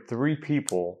 What are 3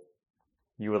 people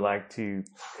you would like to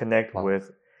connect with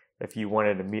if you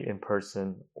wanted to meet in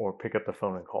person or pick up the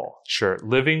phone and call? Sure.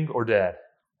 Living or dead?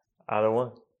 Either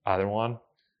one. Either one.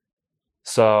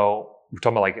 So we're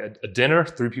talking about like a dinner,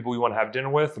 3 people you want to have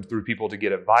dinner with, and 3 people to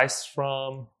get advice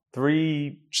from.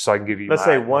 3. So I can give you. Let's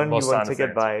say one you want to take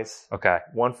advice. Okay.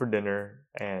 1 for dinner,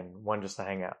 and 1 just to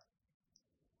hang out.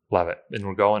 Love it. And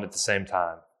we're going at the same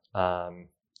time. I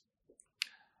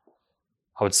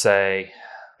would say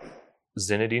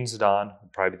Zinedine Zidane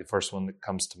would probably be the first one that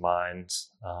comes to mind.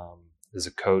 As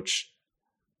a coach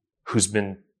who's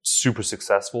been super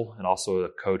successful, and also a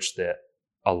coach that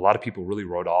a lot of people really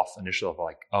wrote off initially, of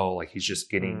like, oh, like he's just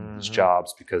getting these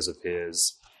jobs because of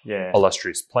his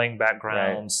illustrious playing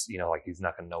backgrounds. Like he's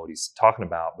not going to know what he's talking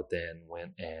about, but then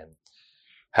went and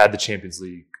had the Champions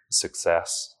League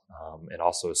success. And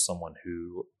also as someone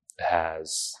who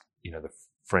has, the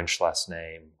French last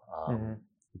name,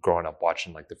 growing up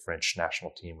watching like the French national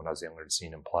team when I was younger and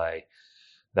seeing him play,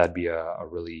 that'd be a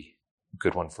really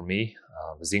good one for me.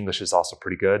 His English is also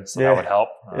pretty good, so that would help.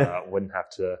 Wouldn't have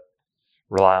to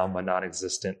rely on my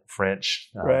non-existent French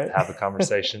to have a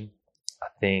conversation. I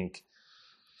think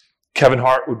Kevin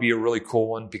Hart would be a really cool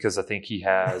one, because I think he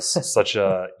has such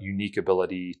a unique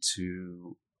ability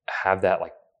to have that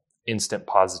like instant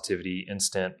positivity,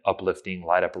 instant uplifting,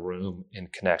 light up a room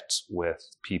and connect with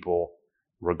people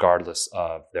regardless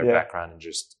of their background, and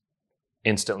just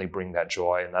instantly bring that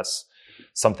joy. And that's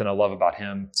something I love about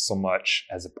him so much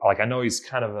I know he's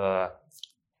kind of a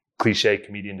cliche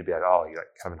comedian to be like, oh, you like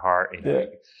Kevin Hart,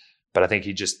 but I think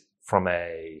he just, from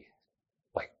a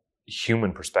like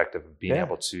human perspective of being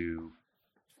able to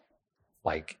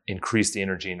like increase the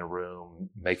energy in a room,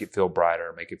 make it feel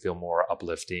brighter, make it feel more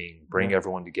uplifting, bring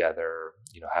everyone together,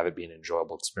 have it be an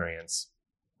enjoyable experience.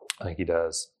 I think he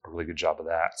does a really good job of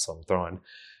that. So I'm throwing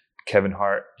Kevin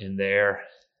Hart in there.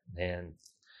 And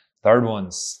third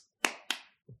one's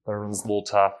a little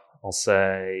tough. I'll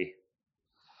say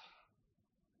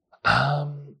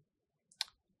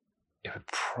it would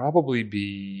probably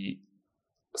be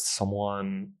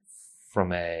someone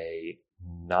from a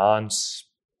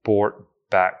non-sport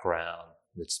background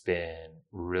that's been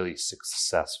really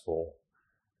successful,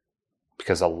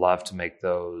 because I love to make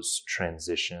those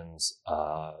transitions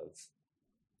of,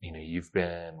 you've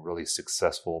been really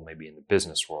successful maybe in the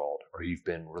business world, or you've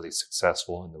been really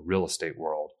successful in the real estate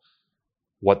world.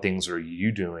 What things are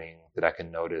you doing that I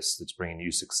can notice that's bringing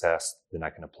you success that I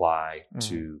can apply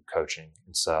to coaching?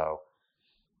 And so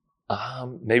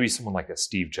maybe someone like a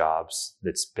Steve Jobs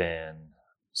that's been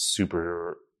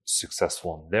super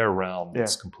successful in their realm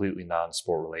that's completely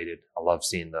non-sport related. I love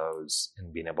seeing those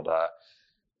and being able to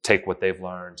take what they've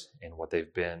learned and what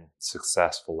they've been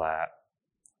successful at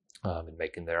and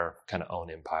making their kind of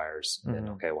own empires. And then,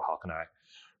 okay, well, how can I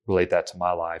relate that to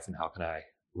my life, and how can I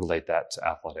relate that to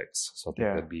athletics? So I think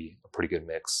that'd be a pretty good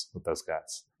mix with those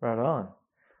guys. Right on.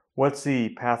 What's the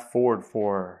path forward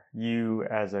for you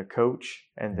as a coach,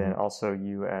 and then also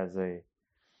you as a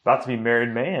about to be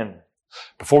married man?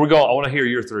 Before we go, I want to hear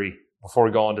your three. Before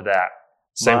we go on to that,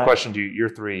 same question to you. Your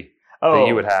three that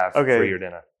you would have for your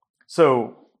dinner.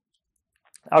 So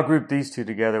I'll group these two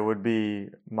together. Would be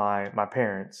my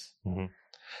parents.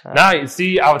 Now,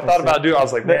 see, I thought about doing. I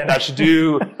was like, man, I should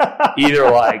do either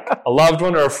like a loved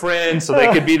one or a friend, so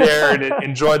they could be there and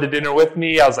enjoy the dinner with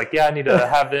me. I was like, yeah, I need to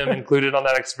have them included on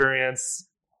that experience.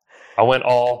 I went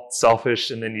all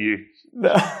selfish, and then you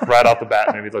right off the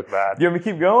bat made me look bad. Do you want me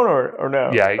to keep going or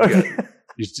no? Yeah,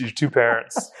 your two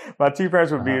parents. My two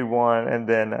parents would be one, and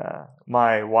then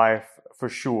my wife for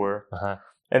sure.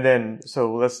 And then,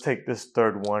 so let's take this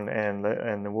third one,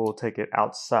 and we'll take it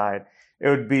outside. It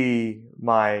would be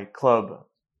my club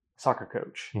soccer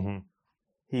coach.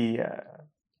 He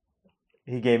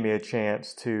gave me a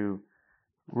chance to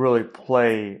really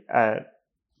play at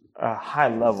a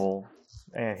high level,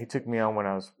 and he took me on when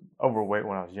I was overweight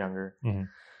when I was younger,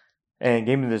 and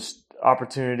gave me this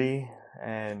opportunity.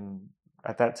 And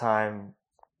at that time,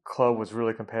 club was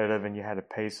really competitive, and you had to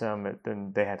pay some.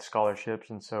 Then they had scholarships,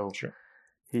 and so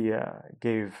he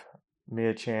gave me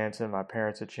a chance and my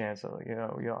parents a chance. Of, you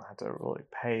don't have to really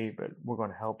pay, but we're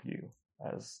going to help you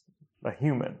as a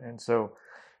human. And so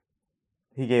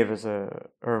he gave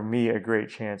me a great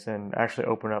chance, and actually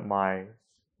opened up my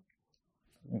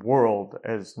world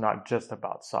as not just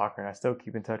about soccer. And I still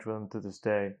keep in touch with him to this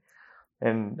day.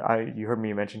 And you heard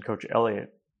me mention Coach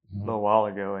Elliott a little while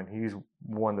ago, and he's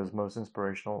one of those most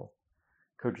inspirational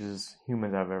coaches,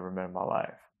 humans I've ever met in my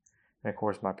life. And of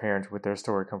course, my parents, with their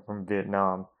story, come from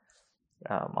Vietnam,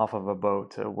 off of a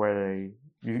boat to where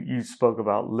you spoke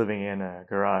about living in a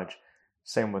garage.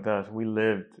 Same with us.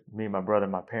 Me and my brother,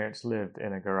 my parents lived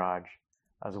in a garage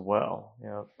as well,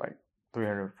 like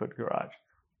 300-foot garage,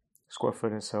 square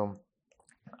foot. And so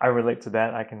I relate to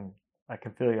that. I can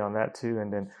feel you on that too.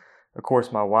 And then, of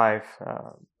course, my wife,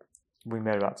 we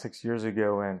met about 6 years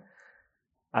ago, and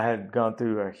I had gone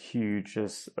through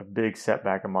a big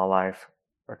setback in my life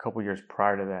a couple years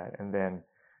prior to that, and then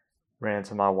ran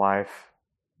into my wife.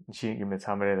 And she didn't give me the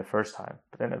time of day the first time,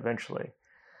 but then eventually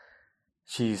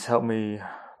she's helped me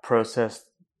process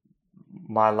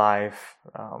my life,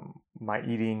 my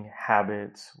eating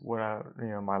habits,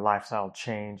 my lifestyle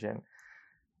change. And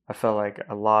I felt like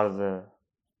a lot of the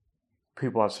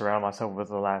people I've surrounded myself with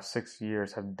the last 6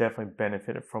 years have definitely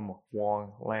benefited from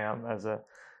Wong Lam as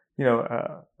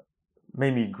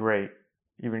made me great,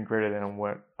 even greater than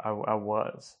what I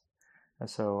was. And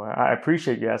so I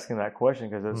appreciate you asking that question,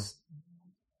 because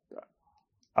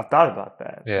I've thought about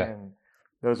that. Yeah. And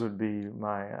those would be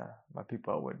my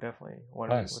people I would definitely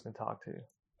want to meet with and talk to.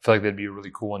 I feel like that'd be a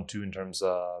really cool one too, in terms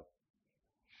of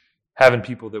having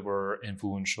people that were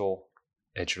influential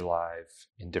at your life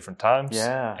in different times,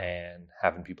 and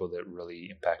having people that really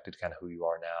impacted kind of who you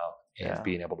are now, and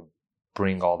being able to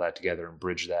bring all that together and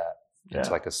bridge that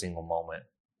into like a single moment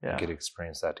and get to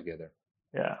experience that together.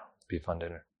 Yeah. It'd be a fun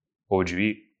dinner. What would you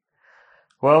eat?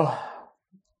 Well,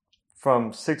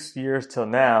 from 6 years till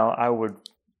now, I would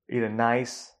eat a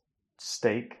nice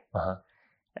steak,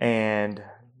 and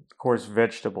of course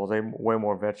vegetables. Way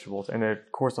more vegetables, and of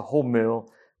course a whole meal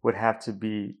would have to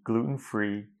be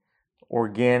gluten-free,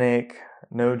 organic,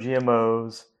 no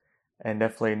GMOs, and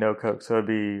definitely no Coke. So it'd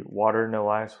be water, no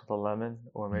ice with a lemon,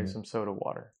 or maybe some soda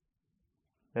water.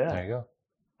 Yeah. There you go.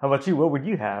 How about you? What would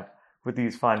you have with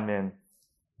these fine men?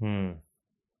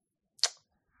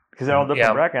 Because they're all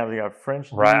different backgrounds. You got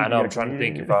French. Right, I know. I'm trying to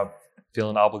think if I'm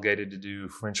feeling obligated to do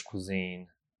French cuisine,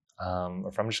 or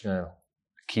if I'm just going to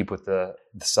keep with the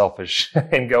selfish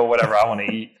and go whatever I want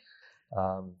to eat.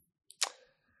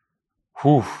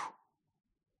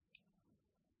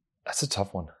 That's a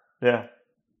tough one. Yeah.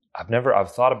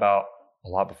 I've thought about a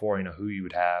lot before, who you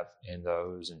would have in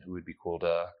those and who would be cool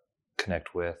to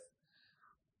connect with.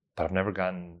 But I've never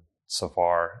gotten so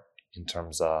far in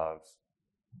terms of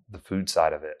the food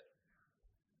side of it.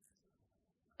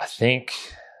 I think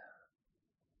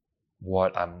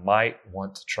what I might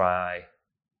want to try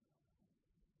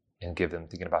and give them,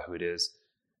 thinking about who it is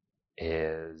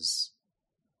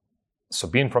so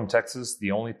being from Texas,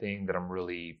 the only thing that I'm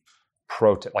really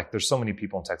like there's so many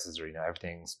people in Texas where,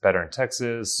 everything's better in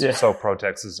Texas, so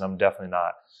pro-Texas, and I'm definitely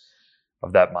not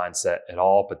of that mindset at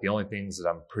all. But the only things that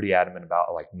I'm pretty adamant about,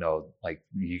 no,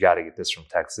 you got to get this from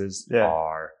Texas,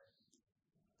 are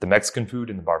the Mexican food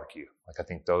and the barbecue. I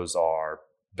think those are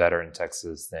better in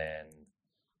Texas than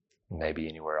maybe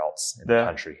anywhere else in the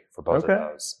country for both of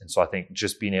those. And so I think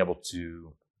just being able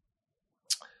to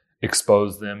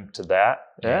expose them to that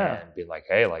and be like,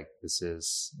 hey, this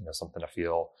is, something I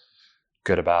feel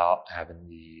good about, having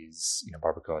these,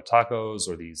 barbacoa tacos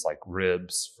or these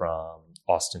ribs from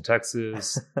Austin,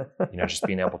 Texas, just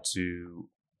being able to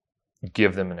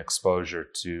give them an exposure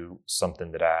to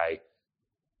something that I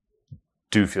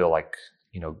do feel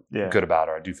good about,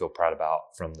 or I do feel proud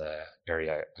about from the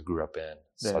area I grew up in.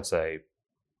 So I'd say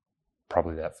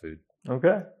probably that food.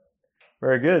 Okay.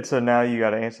 Very good. So now you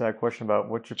got to answer that question about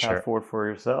what's your path forward for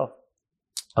yourself.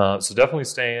 So definitely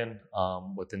staying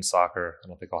within soccer. I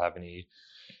don't think I'll have any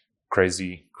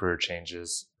crazy career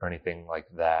changes or anything like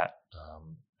that.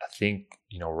 I think,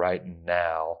 right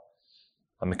now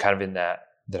I'm kind of in that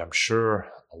I'm sure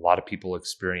a lot of people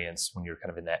experience when you're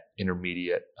kind of in that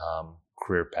intermediate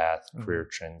career path, career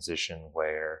transition,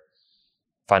 where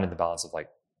finding the balance of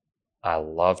I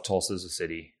love Tulsa as a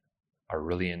city. I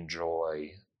really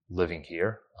enjoy living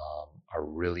here. I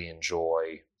really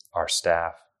enjoy our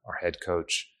staff. Our head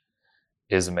coach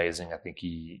is amazing. I think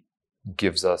he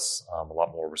gives us a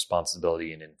lot more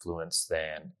responsibility and influence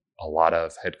than a lot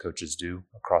of head coaches do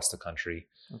across the country.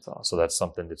 That's awesome. So that's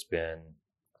something that's been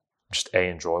just A,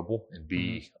 enjoyable, and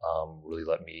B, really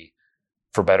let me,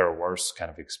 for better or worse,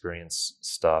 kind of experience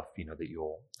stuff, that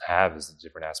you'll have as the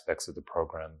different aspects of the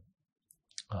program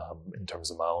in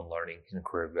terms of my own learning and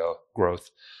career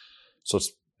growth. So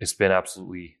it's been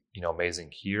absolutely, amazing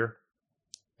here.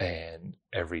 And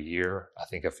every year, I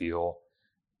think I feel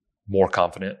more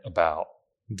confident about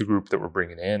the group that we're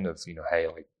bringing in of, hey,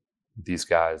 these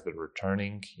guys that are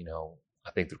returning,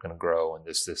 I think they're going to grow in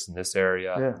this, and this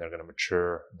area. And they're going to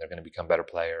mature, and they're going to become better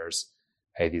players.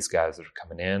 Hey, these guys that are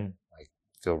coming in, I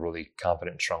feel really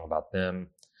confident and strong about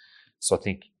them. So I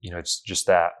think, it's just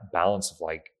that balance of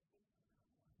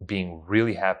being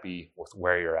really happy with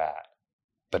where you're at,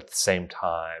 but at the same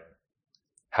time,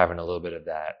 having a little bit of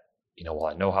that, well,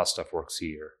 I know how stuff works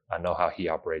here. I know how he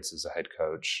operates as a head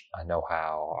coach. I know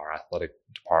how our athletic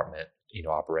department,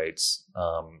 operates.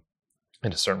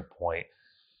 At a certain point,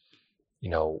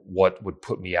 what would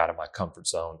put me out of my comfort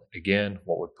zone again?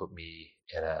 What would put me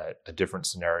in a different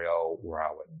scenario where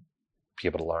I would be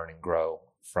able to learn and grow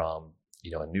from,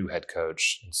 a new head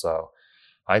coach? And so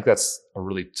I think that's a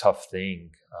really tough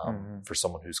thing for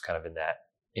someone who's kind of in that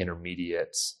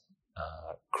intermediate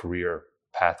career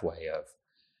pathway of,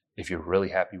 if you're really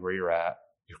happy where you're at,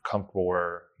 you're comfortable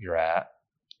where you're at,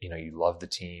 you love the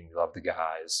team, you love the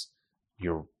guys,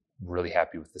 you're really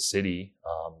happy with the city,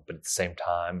 but at the same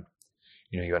time,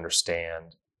 you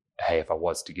understand, hey, if I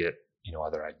was to get,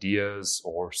 other ideas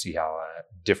or see how a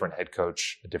different head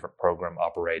coach, a different program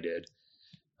operated,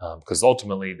 because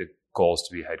ultimately the goal is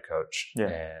to be a head coach. And,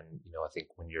 I think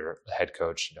when you're a head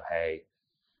coach, hey,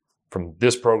 from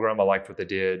this program, I liked what they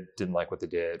did, didn't like what they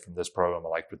did. From this program, I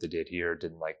liked what they did here,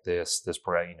 didn't like this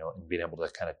program, and being able to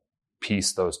kind of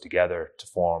piece those together to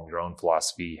form your own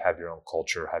philosophy, have your own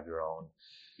culture, have your own,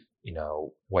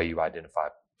 way you identify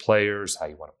players, how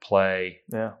you want to play.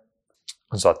 Yeah.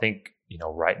 And so I think,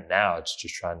 right now it's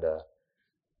just trying to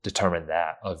determine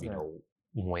that of,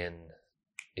 when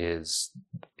is,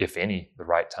 if any, the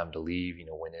right time to leave,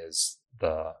 when is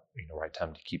the, right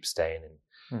time to keep staying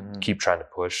and keep trying to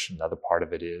push. Another part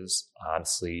of it is,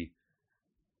 honestly,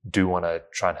 do want to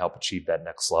try and help achieve that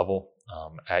next level.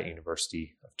 At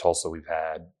University of Tulsa, we've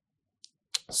had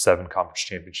 7 conference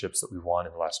championships that we've won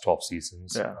in the last 12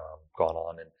 seasons gone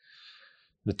on. And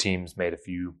the team's made a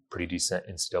few pretty decent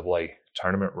NCAA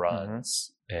tournament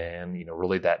runs. And,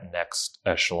 really that next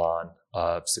echelon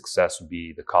of success would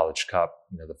be the College Cup,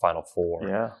 the Final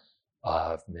Four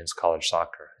of men's college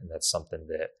soccer. And that's something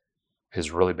that has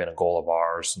really been a goal of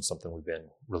ours and something we've been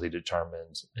really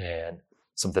determined, and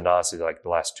something honestly like the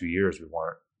last 2 years we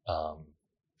weren't,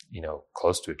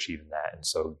 close to achieving that. And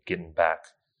so getting back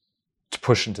to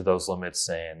push into those limits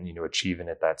and, achieving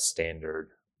at that standard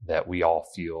that we all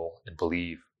feel and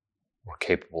believe we're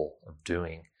capable of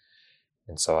doing.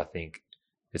 And so I think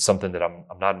it's something that I'm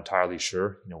not entirely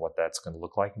sure, what that's going to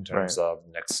look like in terms of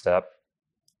the next step.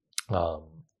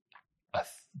 I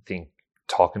think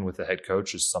talking with the head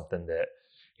coach is something that,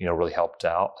 really helped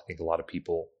out. I think a lot of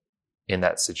people in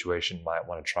that situation might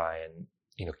want to try and,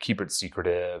 keep it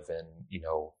secretive and,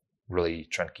 really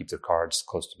trying to keep their cards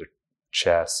close to their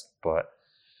chest. But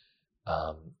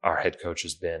our head coach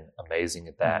has been amazing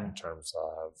at that in terms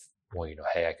of,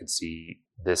 hey, I could see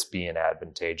this being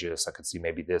advantageous. I could see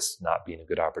maybe this not being a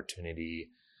good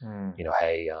opportunity.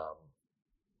 Hey,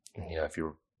 if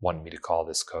you're wanting me to call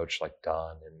this coach like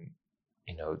Don and,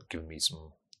 giving me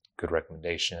some good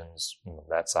recommendations,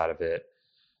 that side of it.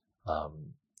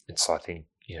 And so I think,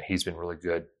 he's been really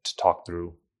good to talk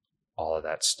through all of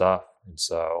that stuff. And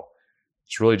so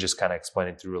it's really just kind of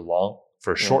explaining through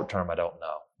for a short term, I don't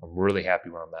know. I'm really happy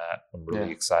where I'm at. I'm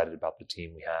really excited about the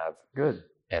team we have. Good.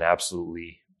 And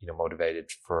absolutely, motivated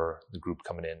for the group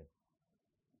coming in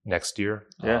next year.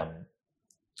 Yeah.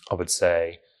 I would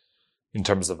say in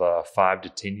terms of 5 to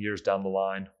 10 years down the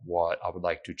line, what I would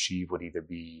like to achieve would either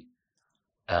be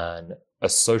an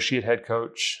associate head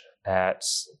coach at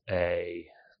a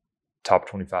top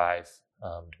 25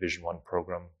 Division I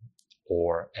program,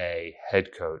 or a head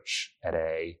coach at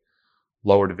a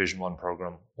lower Division I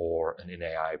program or an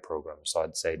NAI program. So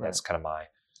I'd say that's kind of my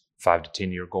 5 to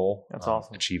 10 year goal. That's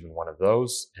awesome. Achieving one of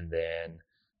those, and then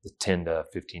the 10 to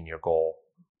 15 year goal,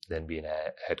 then being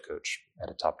a head coach at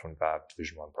a top 25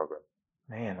 Division I program.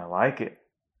 Man, I like it.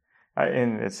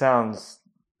 And it sounds,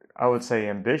 I would say,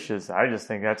 ambitious. I just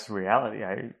think that's reality.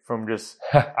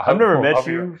 I've never met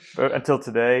you until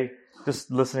today.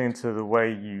 Just listening to the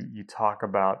way you talk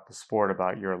about the sport,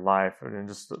 about your life, and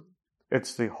just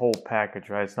it's the whole package,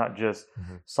 right? It's not just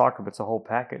soccer, but it's a whole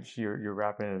package. You're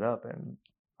wrapping it up, and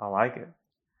I like it.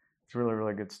 It's really,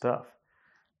 really good stuff.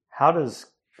 How does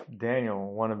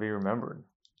Daniel want to be remembered?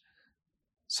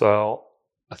 So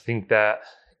I think that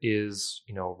is,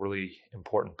 a really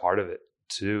important part of it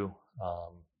too.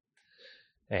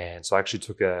 And so I actually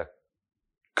took a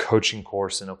coaching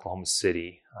course in Oklahoma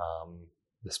City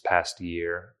this past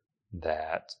year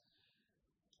that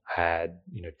had,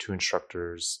 2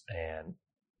 instructors, and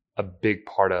a big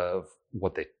part of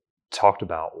what they talked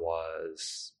about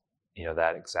was,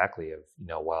 that exactly of,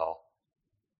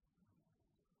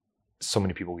 so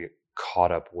many people get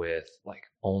caught up with like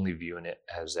only viewing it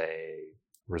as a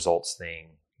results thing,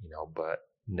 but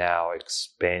now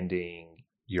expanding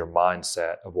your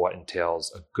mindset of what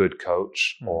entails a good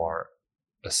coach or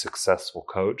a successful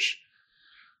coach,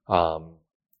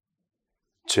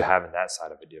 to having that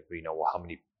side of it, how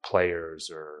many players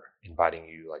are inviting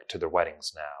you like to their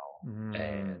weddings now,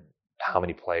 and how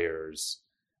many players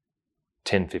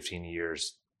 10, 15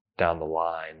 years down the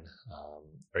line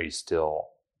are you still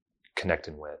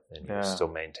connecting with, and you're still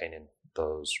maintaining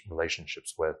those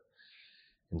relationships with.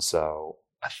 And so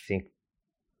I think,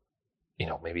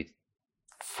 maybe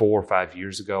 4 or 5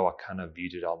 years ago, I kind of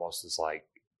viewed it almost as like,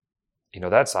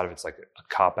 that side of it's like a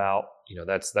cop out.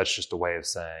 That's just a way of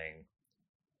saying,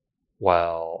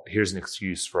 well, here's an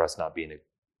excuse for us not being a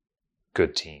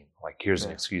good team. Like, here's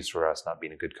an excuse for us not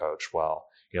being a good coach. Well,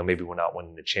 maybe we're not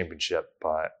winning the championship,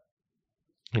 but,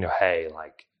 hey,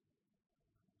 like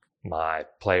my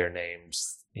player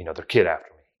names, their kid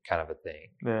after me, kind of a thing.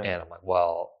 Yeah. And I'm like,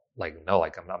 well, like, no,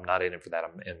 like I'm not in it for that.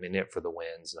 I'm in it for the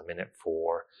wins, and I'm in it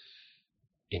for,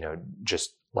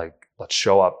 just like, let's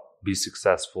show up, be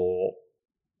successful,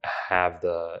 have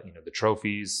the, the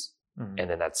trophies,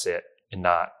 and then that's it, and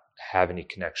not have any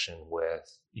connection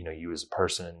with, you as a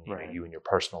person, you and your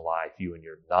personal life, you and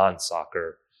your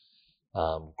non-soccer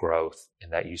growth.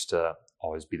 And that used to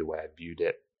always be the way I viewed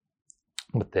it.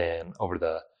 But then over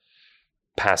the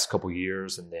past couple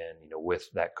years, and then,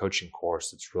 with that coaching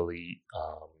course, it's really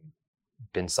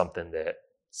been something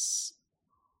that's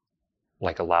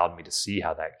like allowed me to see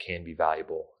how that can be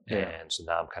valuable. And so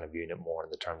now I'm kind of viewing it more in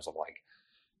the terms of like,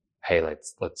 hey,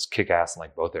 let's kick ass in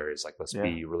like both areas. Like, let's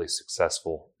be really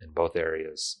successful in both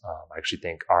areas. I actually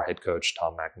think our head coach,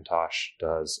 Tom McIntosh,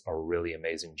 does a really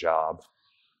amazing job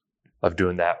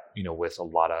doing that, with a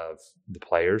lot of the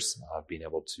players, being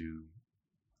able to,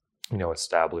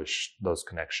 establish those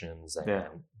connections and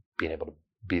being able to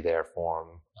be there for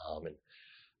them. And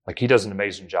like, he does an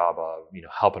amazing job of,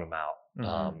 helping them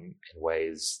out, in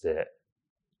ways that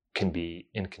can be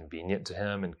inconvenient to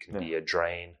him and can be a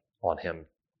drain on him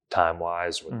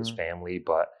time-wise with his family.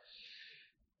 But,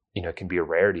 it can be a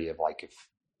rarity of like, if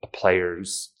a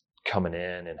player's coming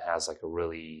in and has like a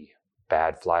really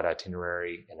bad flight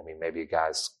itinerary, and I mean, maybe a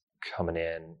guy's coming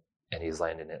in and he's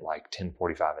landing at like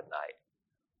 10:45 at night,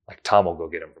 like Tom will go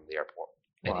get him from the airport.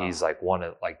 And he's like,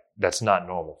 that's not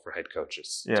normal for head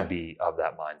coaches to be of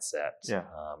that mindset. Yeah.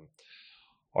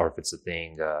 Or if it's a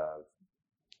thing of,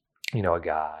 a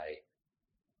guy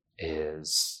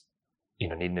is,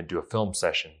 needing to do a film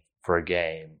session for a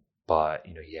game, but,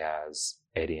 he has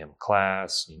 8 a.m.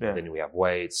 class, then we have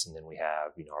weights, and then we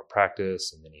have, our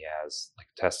practice, and then he has like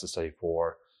a test to study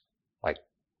for. Like,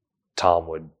 Tom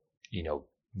would,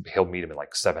 he'll meet him at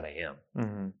like 7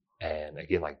 a.m. And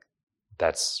again, like,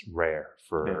 that's rare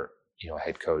for, a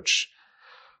head coach.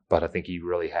 But I think he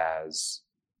really has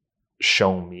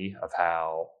shown me of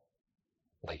how,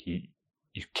 like, you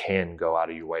can go out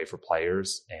of your way for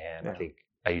players. And I think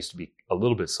I used to be a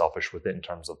little bit selfish with it in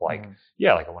terms of like,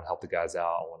 like, I want to help the guys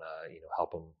out. I want to,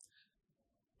 help them.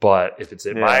 But if it's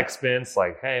at my expense,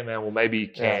 like, hey man, well, maybe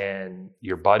can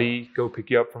your buddy go pick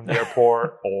you up from the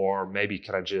airport, or maybe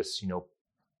can I just,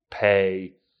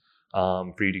 pay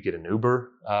for you to get an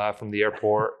Uber from the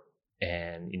airport,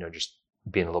 and just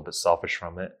being a little bit selfish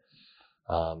from it.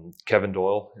 Kevin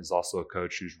Doyle is also a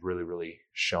coach who's really, really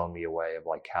shown me a way of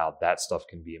like how that stuff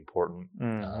can be important.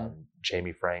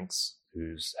 Jamie Franks,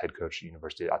 who's head coach at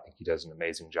University, I think he does an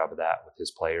amazing job of that with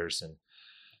his players. And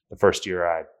the first year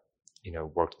I,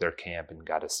 worked their camp and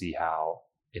got to see how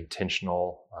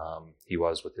intentional he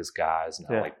was with his guys, and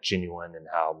how like genuine, and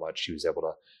how much he was able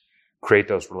to create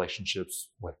those relationships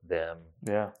with them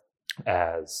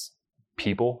as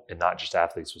people and not just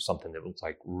athletes, was something that was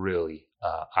like really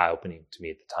eye-opening to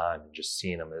me at the time. And just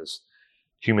seeing them as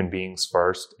human beings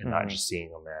first, and not just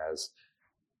seeing them as,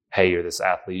 hey, you're this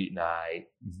athlete and I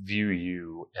view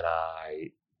you and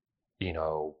I,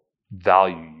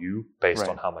 value you based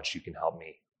on how much you can help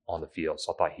me on the field.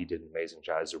 So I thought he did an amazing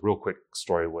job. There's a real quick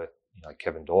story with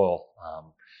Kevin Doyle.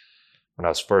 When I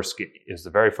was it was the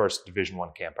very first Division I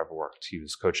camp I ever worked. He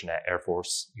was coaching at Air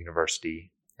Force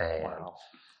University. And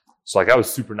so like, I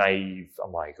was super naive.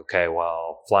 I'm like, okay,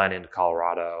 well, flying into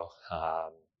Colorado,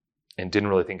 and didn't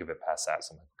really think of it past that.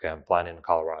 So I'm like, okay, I'm flying into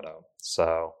Colorado.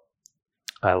 So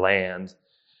I land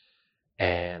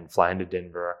and fly into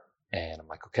Denver, and I'm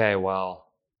like, okay, well,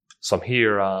 so I'm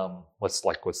here. What's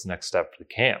the next step for the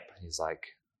camp? And he's like,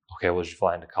 okay, well, did you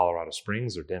fly into Colorado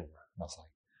Springs or Denver? And I was like,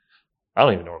 I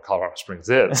don't even know where Colorado Springs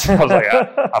is. I was like,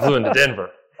 I flew into Denver.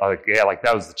 I was like, like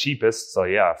that was the cheapest. So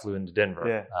I flew into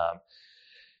Denver.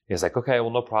 He's like, okay,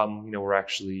 well, no problem. We're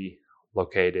actually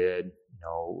located,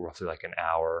 roughly like an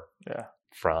hour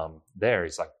from there.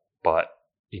 He's like, but,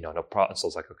 no problem. So I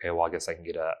was like, okay, well, I guess I'll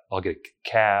get a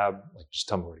cab. Like, just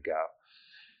tell me where to go.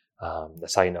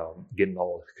 That's how I'm getting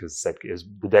old, because it was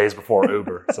the days before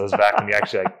Uber. So it was back when you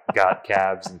actually got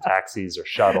cabs and taxis or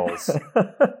shuttles.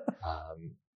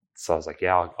 So I was like,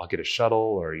 I'll get a shuttle,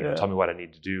 or tell me what I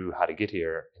need to do, how to get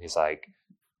here. And he's like,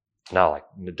 no,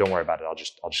 don't worry about it. I'll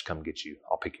just come get you.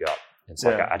 I'll pick you up. And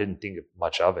so I didn't think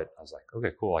much of it. I was like,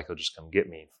 okay, cool. Like, he'll just come get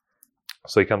me.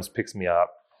 So he comes, picks me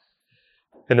up,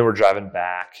 and then we're driving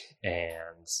back,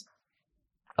 and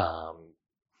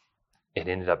it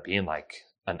ended up being like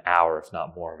an hour, if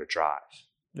not more, of a drive.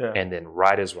 And then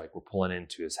right as we're pulling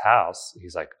into his house,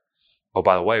 he's like, oh,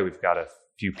 by the way, we've got a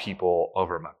few people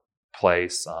over at my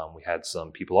place. We had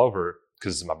some people over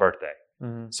because it's my birthday.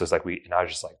 So it's like and I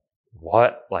was just like,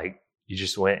 what? Like, you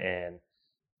just went and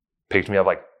picked me up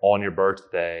like on your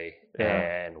birthday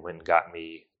and went and got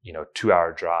me,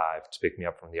 2-hour drive to pick me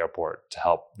up from the airport to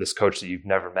help this coach that you've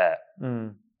never met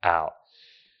out.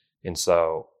 And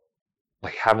so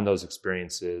like, having those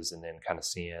experiences, and then kind of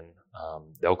seeing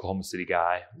the Oklahoma City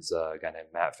guy, is a guy named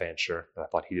Matt Fancher, that I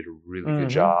thought he did a really good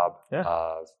job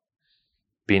of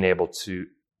being able to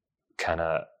kind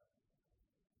of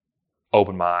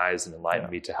open my eyes and enlighten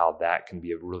me to how that can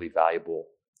be a really valuable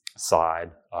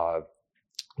side of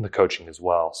the coaching as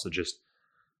well. So just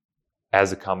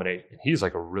as a combination, he's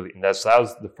like and that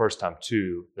was the first time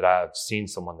too that I've seen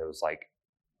someone that was like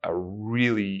a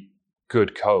really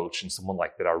good coach, and someone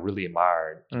like that I really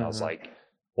admired. And I was like,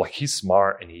 he's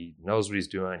smart and he knows what he's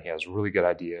doing. He has really good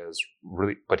ideas,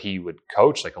 but he would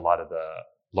coach like a lot of the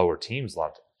lower teams a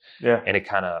lot. And it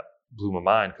kind of blew my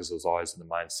mind, because I was always in the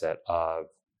mindset of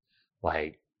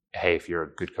like, hey, if you're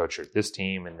a good coach at this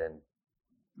team, and then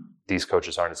these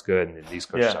coaches aren't as good, and then these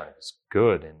coaches aren't as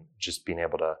good, and just being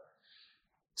able to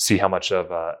see how much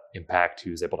of an impact he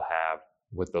was able to have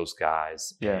with those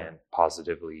guys and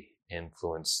positively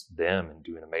influence them and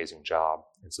do an amazing job.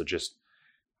 And so just,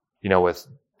 with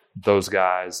those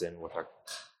guys and with our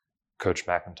Coach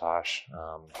McIntosh,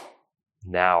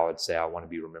 now I'd say I want to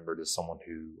be remembered as someone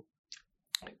who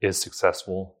is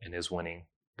successful and is winning,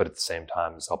 but at the same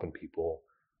time is helping people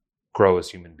grow as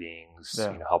human beings,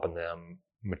 helping them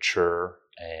mature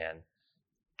and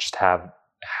just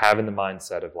having the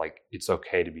mindset of like, it's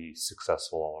okay to be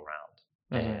successful all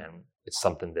around. And it's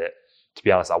something that, to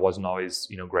be honest, I wasn't always,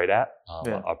 great at.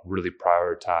 I really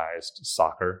prioritized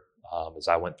soccer as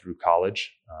I went through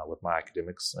college with my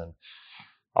academics. And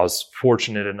I was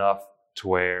fortunate enough to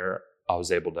where I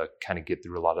was able to kind of get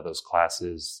through a lot of those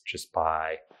classes just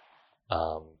by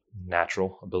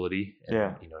natural ability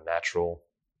and, natural,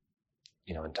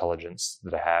 intelligence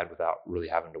that I had without really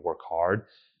having to work hard.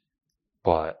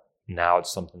 But now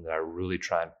it's something that I really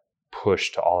try and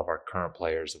push to all of our current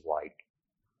players of like,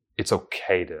 it's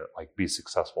okay to like be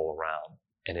successful around,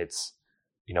 and it's,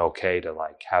 okay to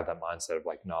like have that mindset of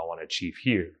like, no, I want to achieve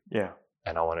here. Yeah.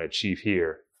 And I want to achieve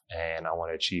here, and I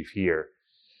want to achieve here.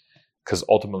 Because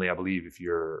ultimately I believe if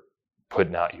you're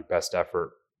putting out your best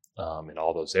effort in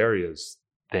all those areas,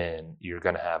 then you're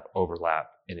going to have overlap,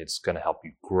 and it's going to help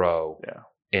you grow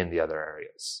in the other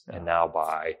areas. And now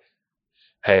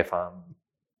hey, if I'm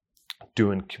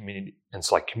doing community, and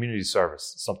it's like community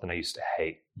service, something I used to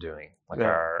hate doing. Like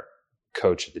our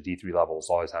coach at the D3 level was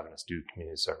always having us do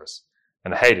community service,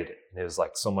 and I hated it. And it was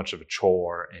like so much of a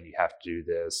chore, and you have to do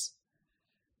this.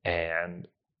 And,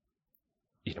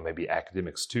 maybe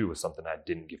academics too was something I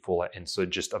didn't give full. And so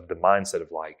just of the mindset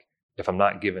of like, if I'm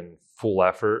not giving full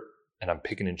effort and I'm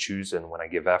picking and choosing when I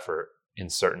give effort in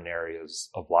certain areas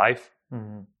of life,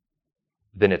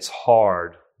 then it's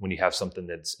hard when you have something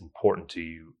that's important to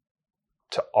you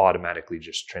to automatically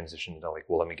just transition to like,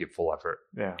 well, let me give full effort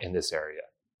in this area.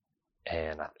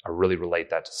 And I really relate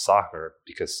that to soccer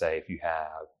because, say, if you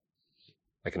have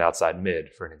like an outside mid,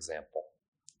 for an example,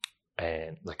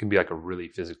 and that can be like a really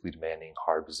physically demanding,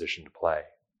 hard position to play.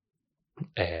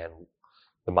 And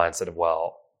the mindset of,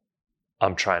 well,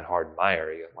 I'm trying hard in my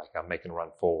area, like I'm making a run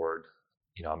forward,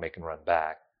 I'm making a run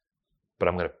back, but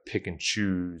I'm going to pick and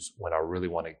choose when I really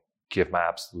want to give my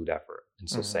absolute effort. And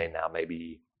so say now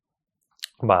maybe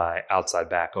my outside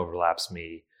back overlaps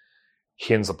me,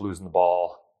 he ends up losing the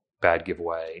ball, bad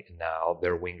giveaway, and now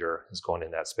their winger is going in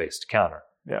that space to counter.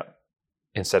 Yeah.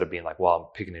 Instead of being like, well, I'm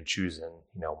picking and choosing,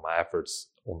 my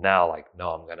efforts. Well, now like, no,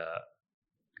 I'm going to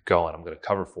go and I'm going to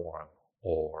cover for him.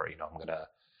 Or, I'm going to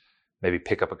maybe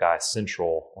pick up a guy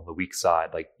central on the weak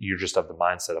side. Like you're just of the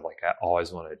mindset of like, I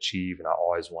always want to achieve and I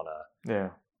always want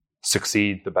to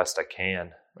succeed the best I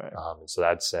can. Right. And so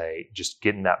I'd say just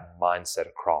getting that mindset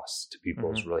across to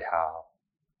people is really how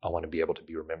I want to be able to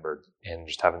be remembered, and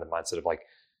just having the mindset of like,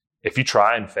 if you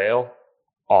try and fail,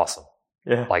 awesome.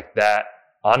 Yeah. Like that,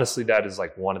 honestly, that is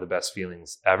like one of the best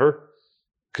feelings ever,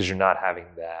 because you're not having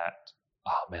that,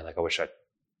 oh man, like I wish I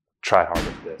tried harder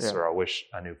for this, or I wish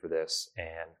I knew for this.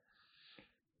 And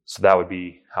so that would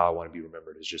be how I want to be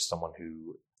remembered, is just someone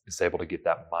who is able to get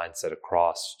that mindset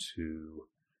across to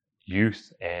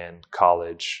youth and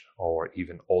college or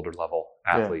even older level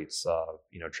athletes of,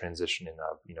 transitioning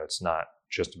of, it's not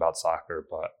just about soccer,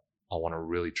 but I want to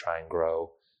really try and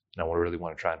grow, and I really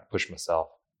want to try and push myself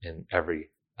in every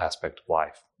aspect of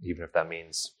life, even if that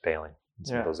means failing in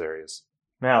some of those areas.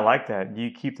 Man, I like that.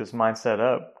 You keep this mindset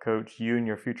up, Coach. You and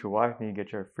your future wife need to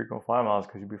get your frequent flyer miles,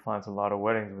 because you'll be flying to a lot of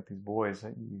weddings with these boys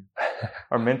that you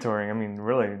are mentoring. I mean,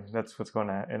 really, that's what's going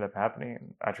to end up happening.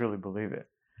 And I truly believe it.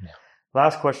 Yeah.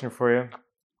 Last question for you.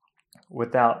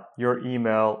 Without your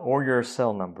email or your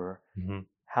cell number,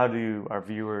 how do our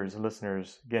viewers,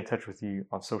 listeners get in touch with you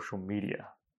on social media?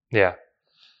 Yeah.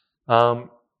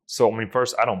 So,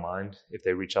 first, I don't mind if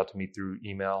they reach out to me through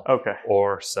email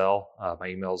or cell. My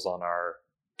email's on our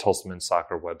Tulsa Men's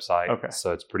Soccer website.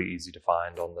 So it's pretty easy to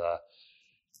find on the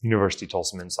University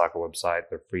Tulsa Men's Soccer website.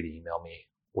 They're free to email me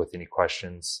with any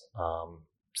questions.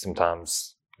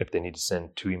 Sometimes if they need to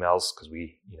send 2 emails, because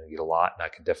we get a lot, and I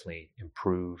could definitely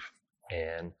improve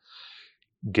and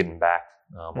getting back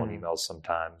on emails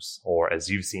sometimes. Or as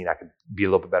you've seen, I could be a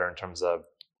little bit better in terms of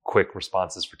quick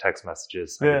responses for text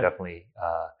messages. I could definitely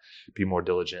be more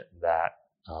diligent in that.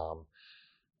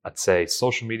 I'd say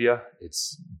social media,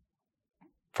 it's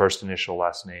first initial,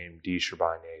 last name, D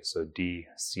Cherbonnier. So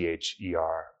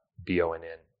DCherbonnier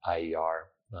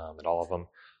at all of them.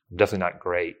 I'm definitely not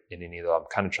great in any of them. I'm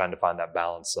kind of trying to find that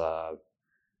balance of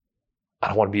I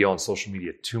don't want to be on social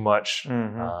media too much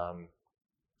Mm-hmm.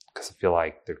 because I feel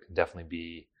like there can definitely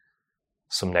be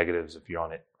some negatives if you're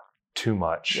on it too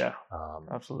much. Yeah,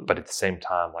 absolutely. But at the same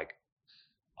time, like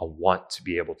I want to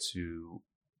be able to,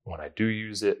 when I do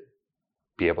use it,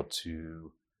 be able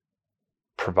to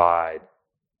provide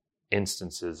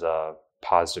instances of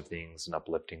positive things and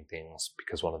uplifting things,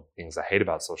 because one of the things I hate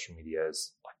about social media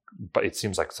is but it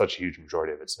seems like such a huge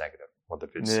majority of it's negative, whether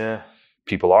it's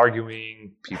people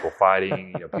arguing, people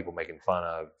fighting, people making fun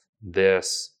of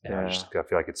this. And I feel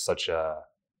like it's such a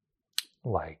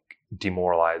like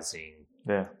demoralizing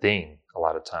thing a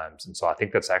lot of times. And so I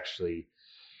think that's actually,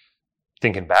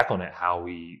 thinking back on it, how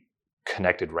we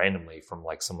connected randomly from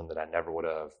like someone that I never would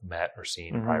have met or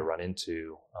seen, probably run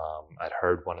into. I'd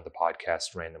heard one of the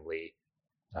podcasts randomly.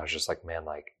 I was just like, man,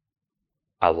 like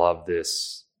I love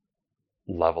this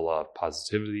level of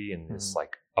positivity and this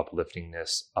like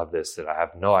upliftingness of this, that I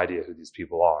have no idea who these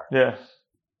people are. Yeah.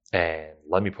 And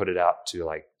let me put it out to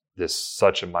like this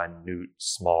such a minute,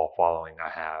 small following I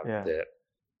have that,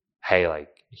 hey, like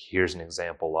here's an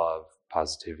example of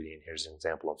positivity, and here's an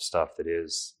example of stuff that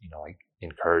is, like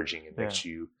encouraging and makes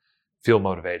you feel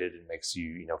motivated and makes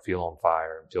you, feel on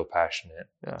fire and feel passionate.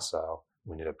 Yeah. So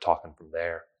we ended up talking from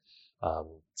there.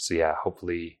 So yeah,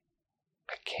 hopefully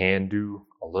I can do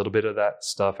a little bit of that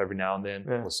stuff every now and then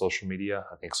with social media.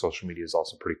 I think social media is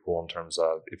also pretty cool in terms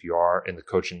of, if you are in the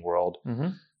coaching world,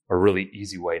 a really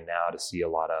easy way now to see a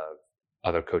lot of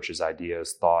other coaches'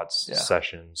 ideas, thoughts,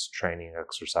 sessions, training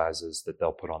exercises that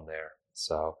they'll put on there.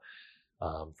 So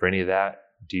for any of that,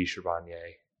 D.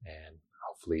 Charbonnier, and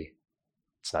hopefully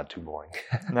it's not too boring.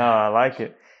 No, I like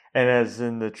it. And as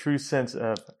in the true sense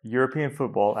of European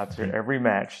football, after every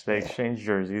match, they exchange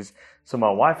jerseys. So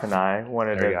my wife and I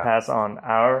wanted to pass on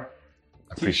our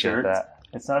T-shirt. That.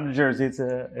 It's not a jersey; it's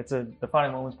a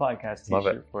Defining Moments podcast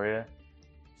T-shirt for you.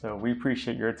 So we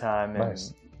appreciate your time and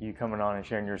you coming on and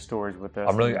sharing your stories with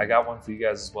us. I got one for you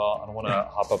guys as well. I don't want to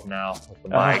hop up now with the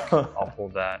mic. I'll pull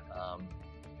that.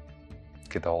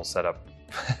 Get the whole setup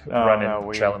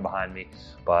trailing behind me.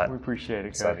 But we appreciate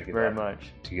it, Coach, very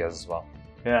much. To you guys as well.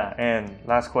 Yeah, and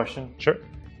last question. Sure.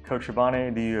 Coach Charbonnier,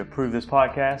 do you approve this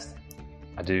podcast?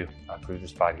 I do. I approve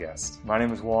this podcast. My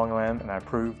name is Wong Lam, and I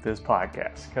approve this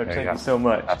podcast. Coach, thank you so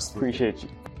much. Absolutely. Appreciate you.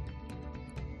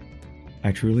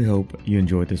 I truly hope you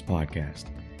enjoyed this podcast.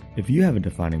 If you have a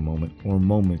defining moment or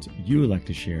moments you would like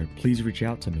to share, please reach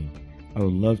out to me. I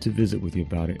would love to visit with you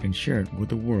about it and share it with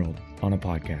the world on a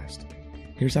podcast.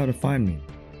 Here's how to find me.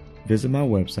 Visit my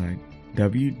website,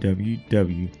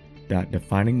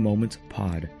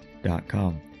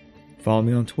 www.definingmomentspod.com. Follow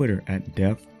me on Twitter at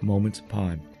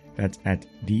DefMomentsPod. That's at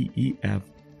DEF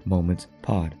Moments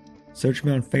Pod. Search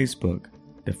me on Facebook,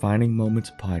 Defining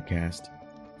Moments Podcast.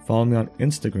 Follow me on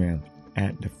Instagram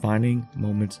at Defining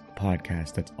Moments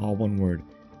Podcast. That's all one word,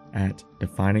 at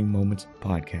Defining Moments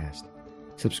Podcast.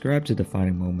 Subscribe to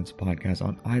Defining Moments Podcast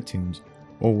on iTunes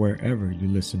or wherever you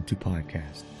listen to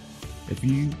podcasts. If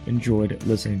you enjoyed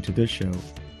listening to this show,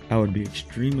 I would be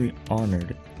extremely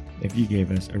honored if you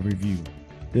gave us a review.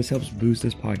 This helps boost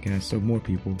this podcast so more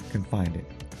people can find it.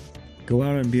 Go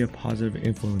out and be a positive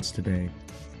influence today,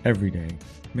 every day.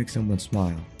 Make someone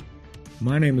smile.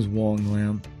 My name is Wong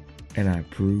Lam, and I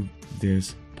approve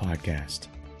this podcast.